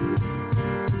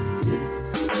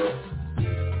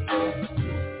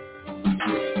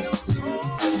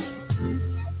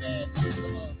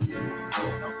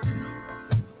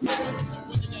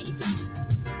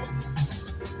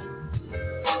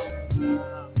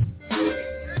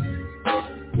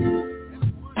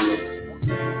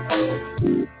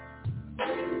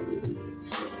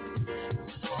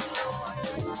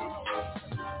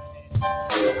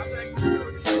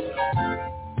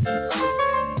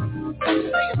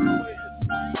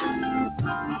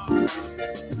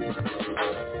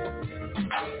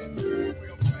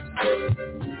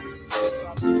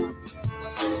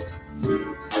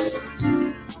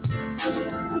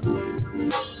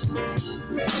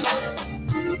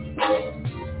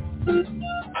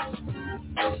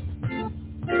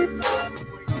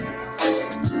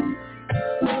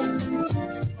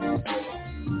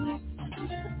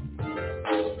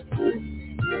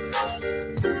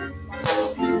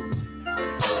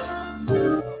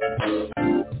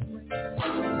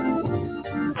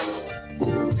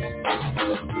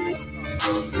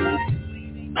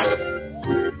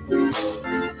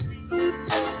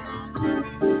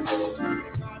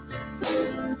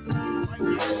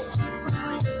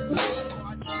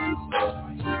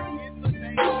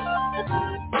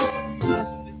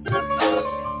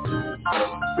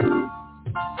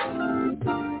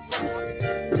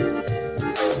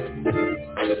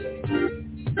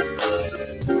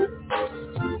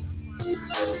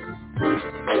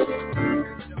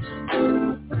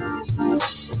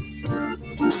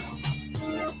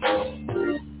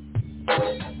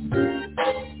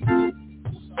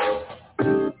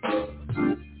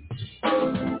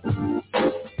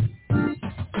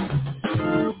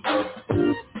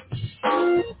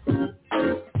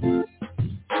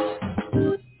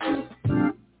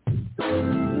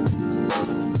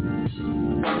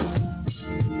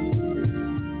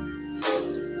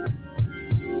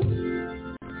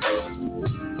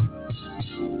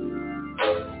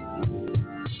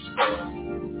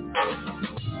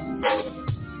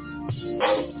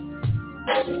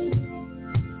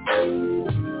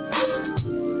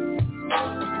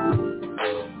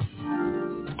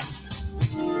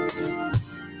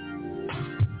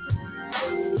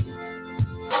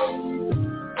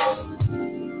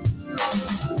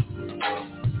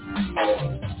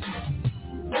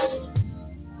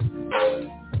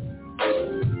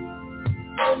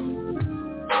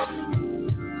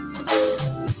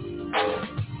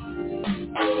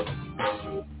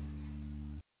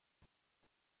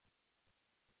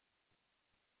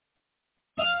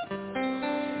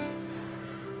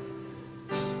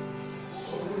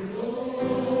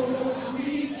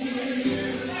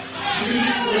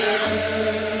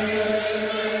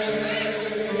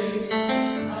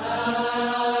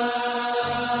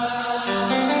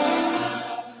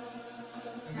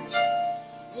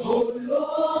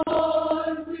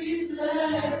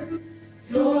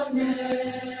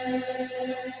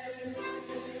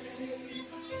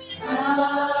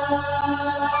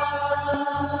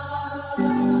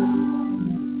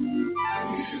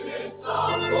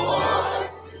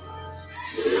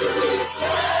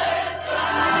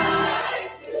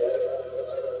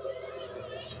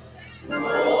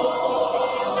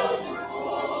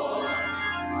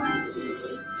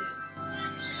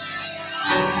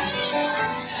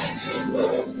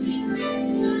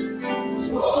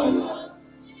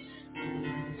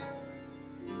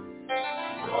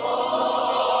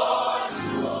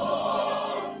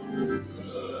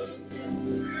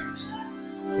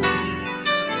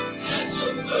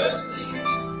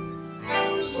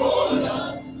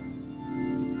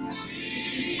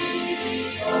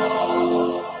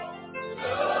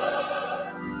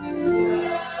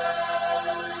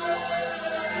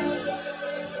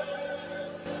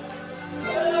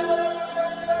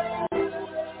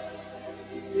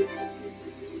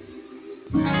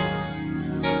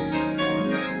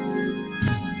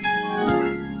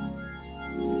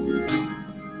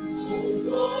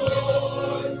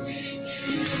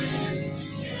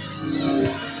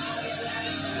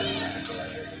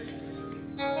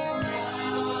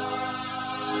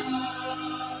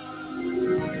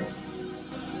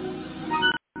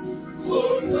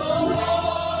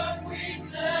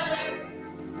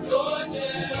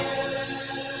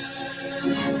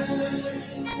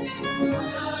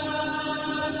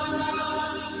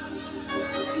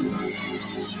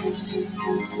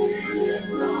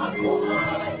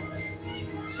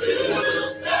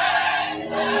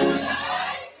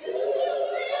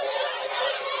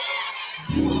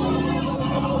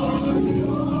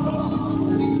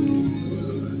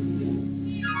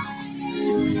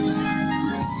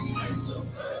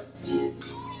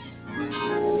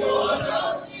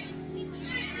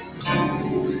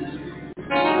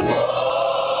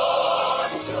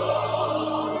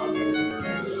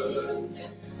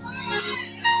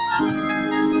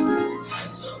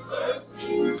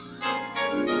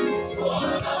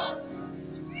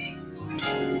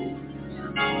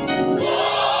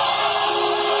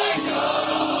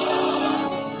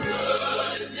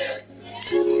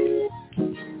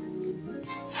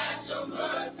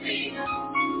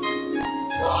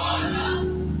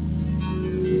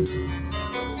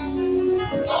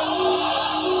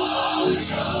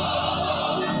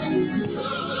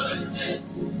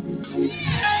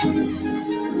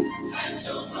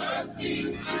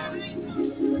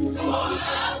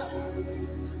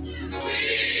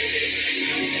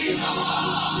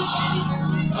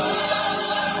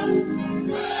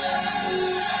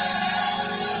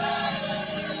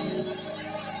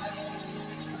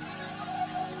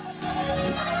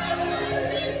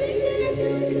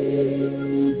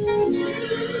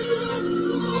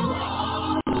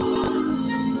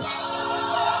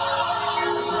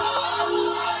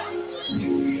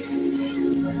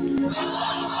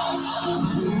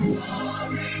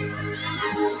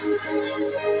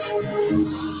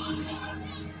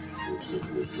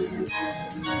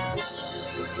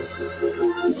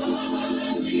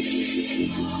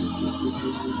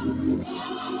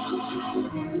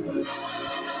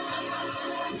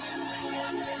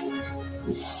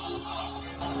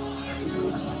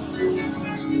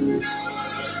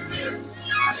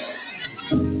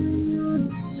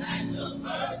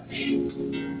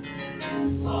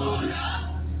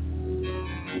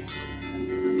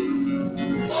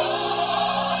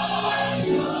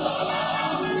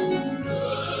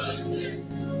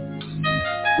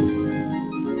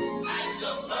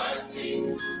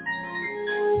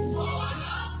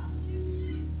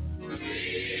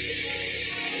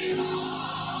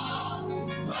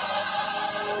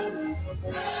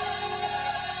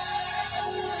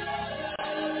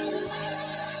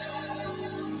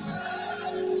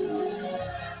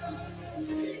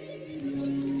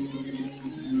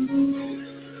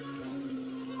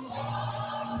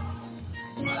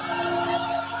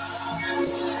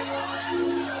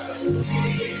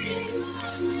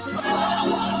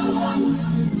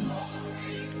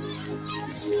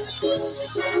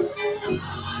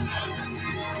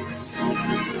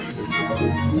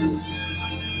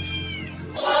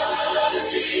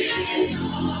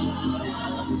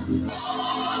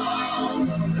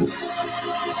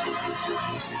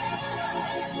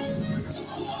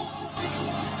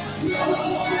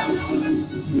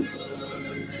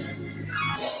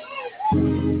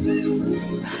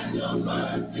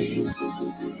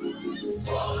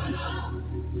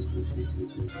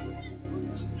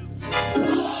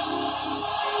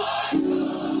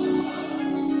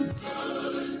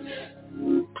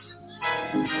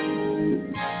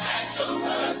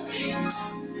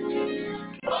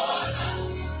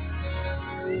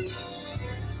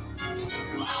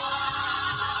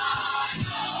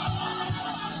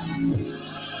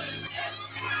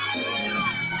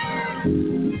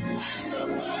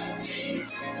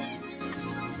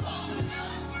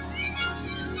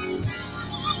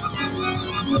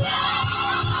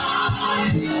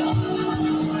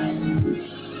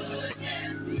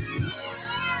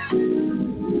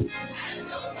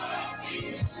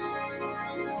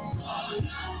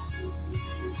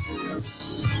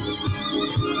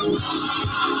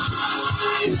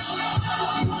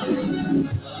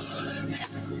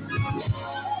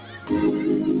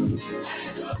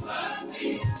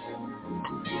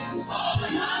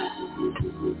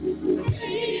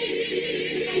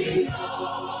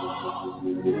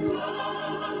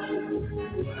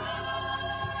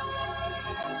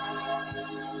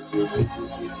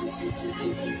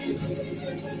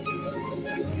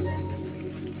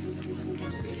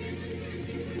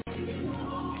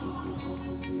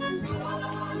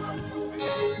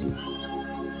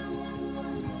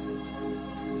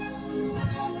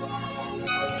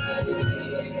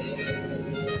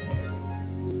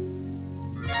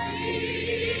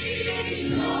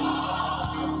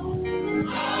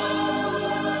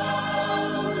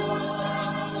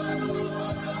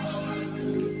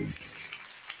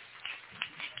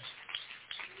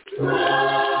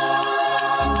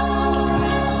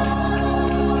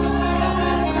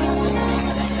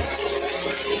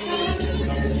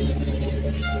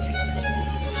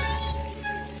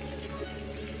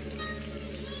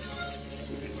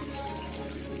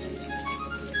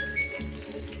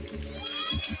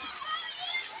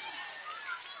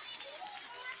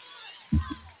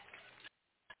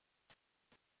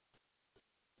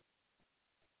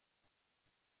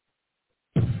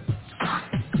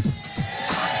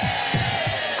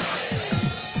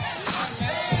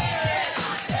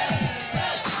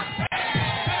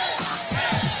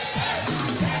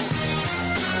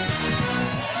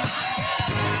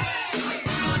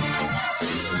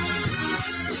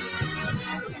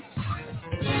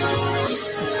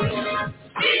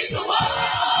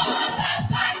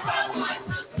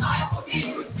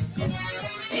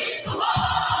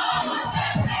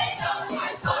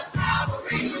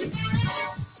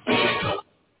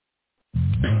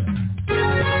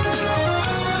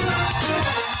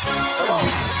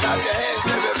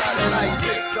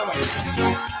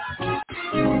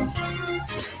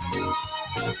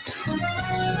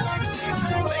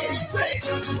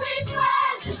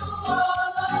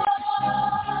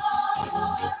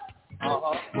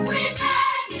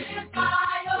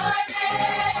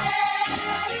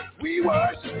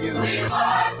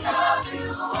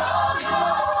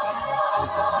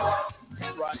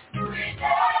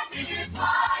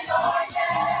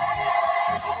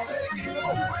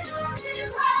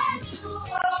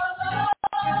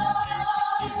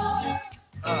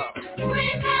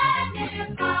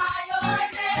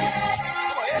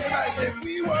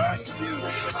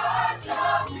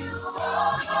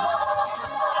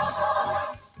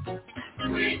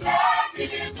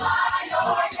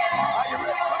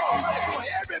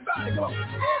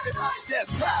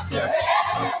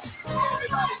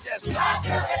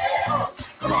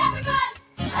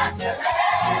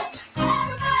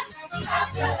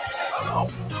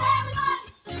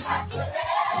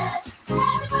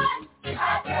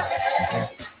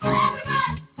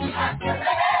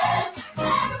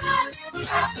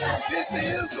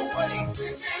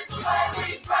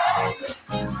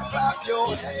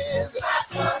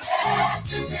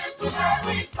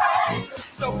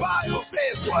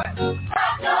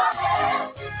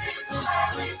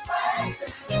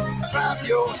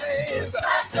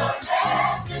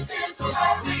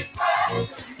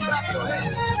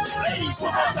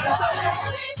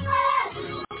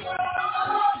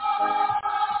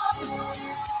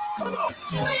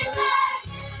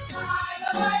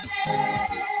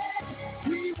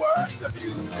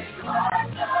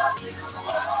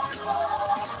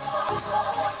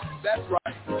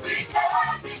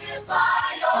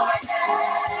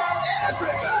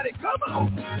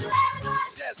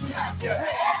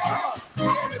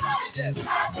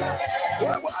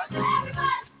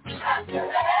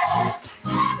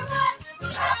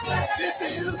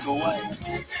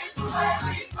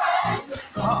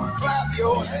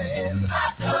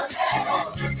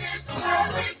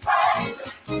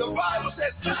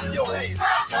 Clap your hands.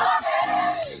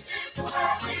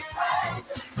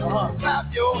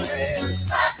 Clap your hands.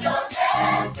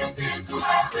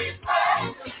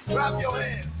 Clap your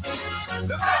hands.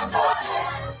 Look at the Lord.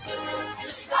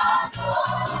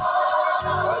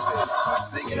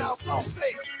 Sing it out. Come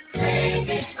say.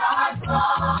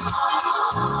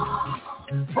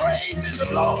 Praise the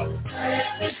Lord.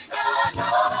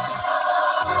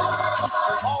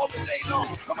 All the day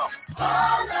long. Come on.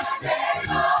 All the day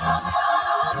long.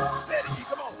 Steady.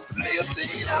 Come on. Live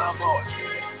singing our voice.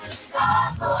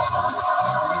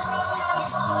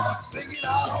 Sing it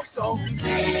out song.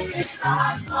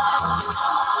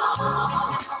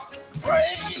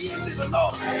 Praise the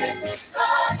Lord.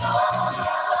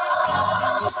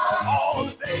 All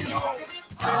the day long.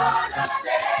 All the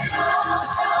day long.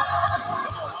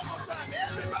 Come on, one more time.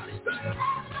 Everybody sing.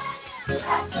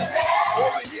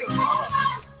 Over here.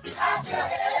 Clap your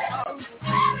hands.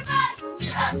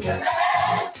 Clap your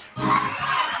hands.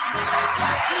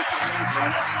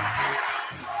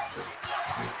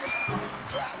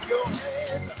 Clap your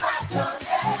hands. Clap your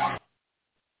hands.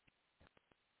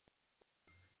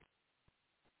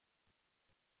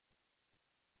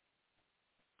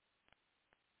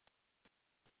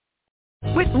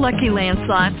 With Lucky Land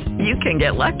Slots, you can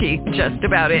get lucky just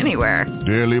about anywhere.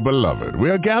 Dearly beloved, we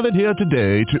are gathered here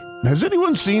today to... Has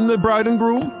anyone seen the bride and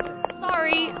groom?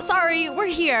 Sorry, we're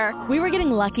here. We were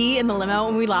getting lucky in the limo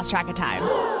and we lost track of time.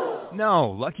 No,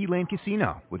 Lucky Land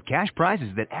Casino, with cash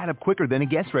prizes that add up quicker than a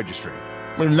guest registry.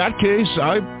 In that case,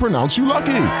 I pronounce you lucky.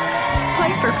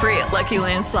 Play for free at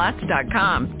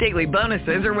LuckyLandSlots.com. Daily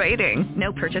bonuses are waiting.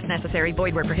 No purchase necessary.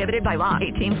 Void where prohibited by law.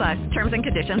 18+. Terms and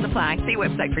conditions apply. See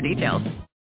website for details.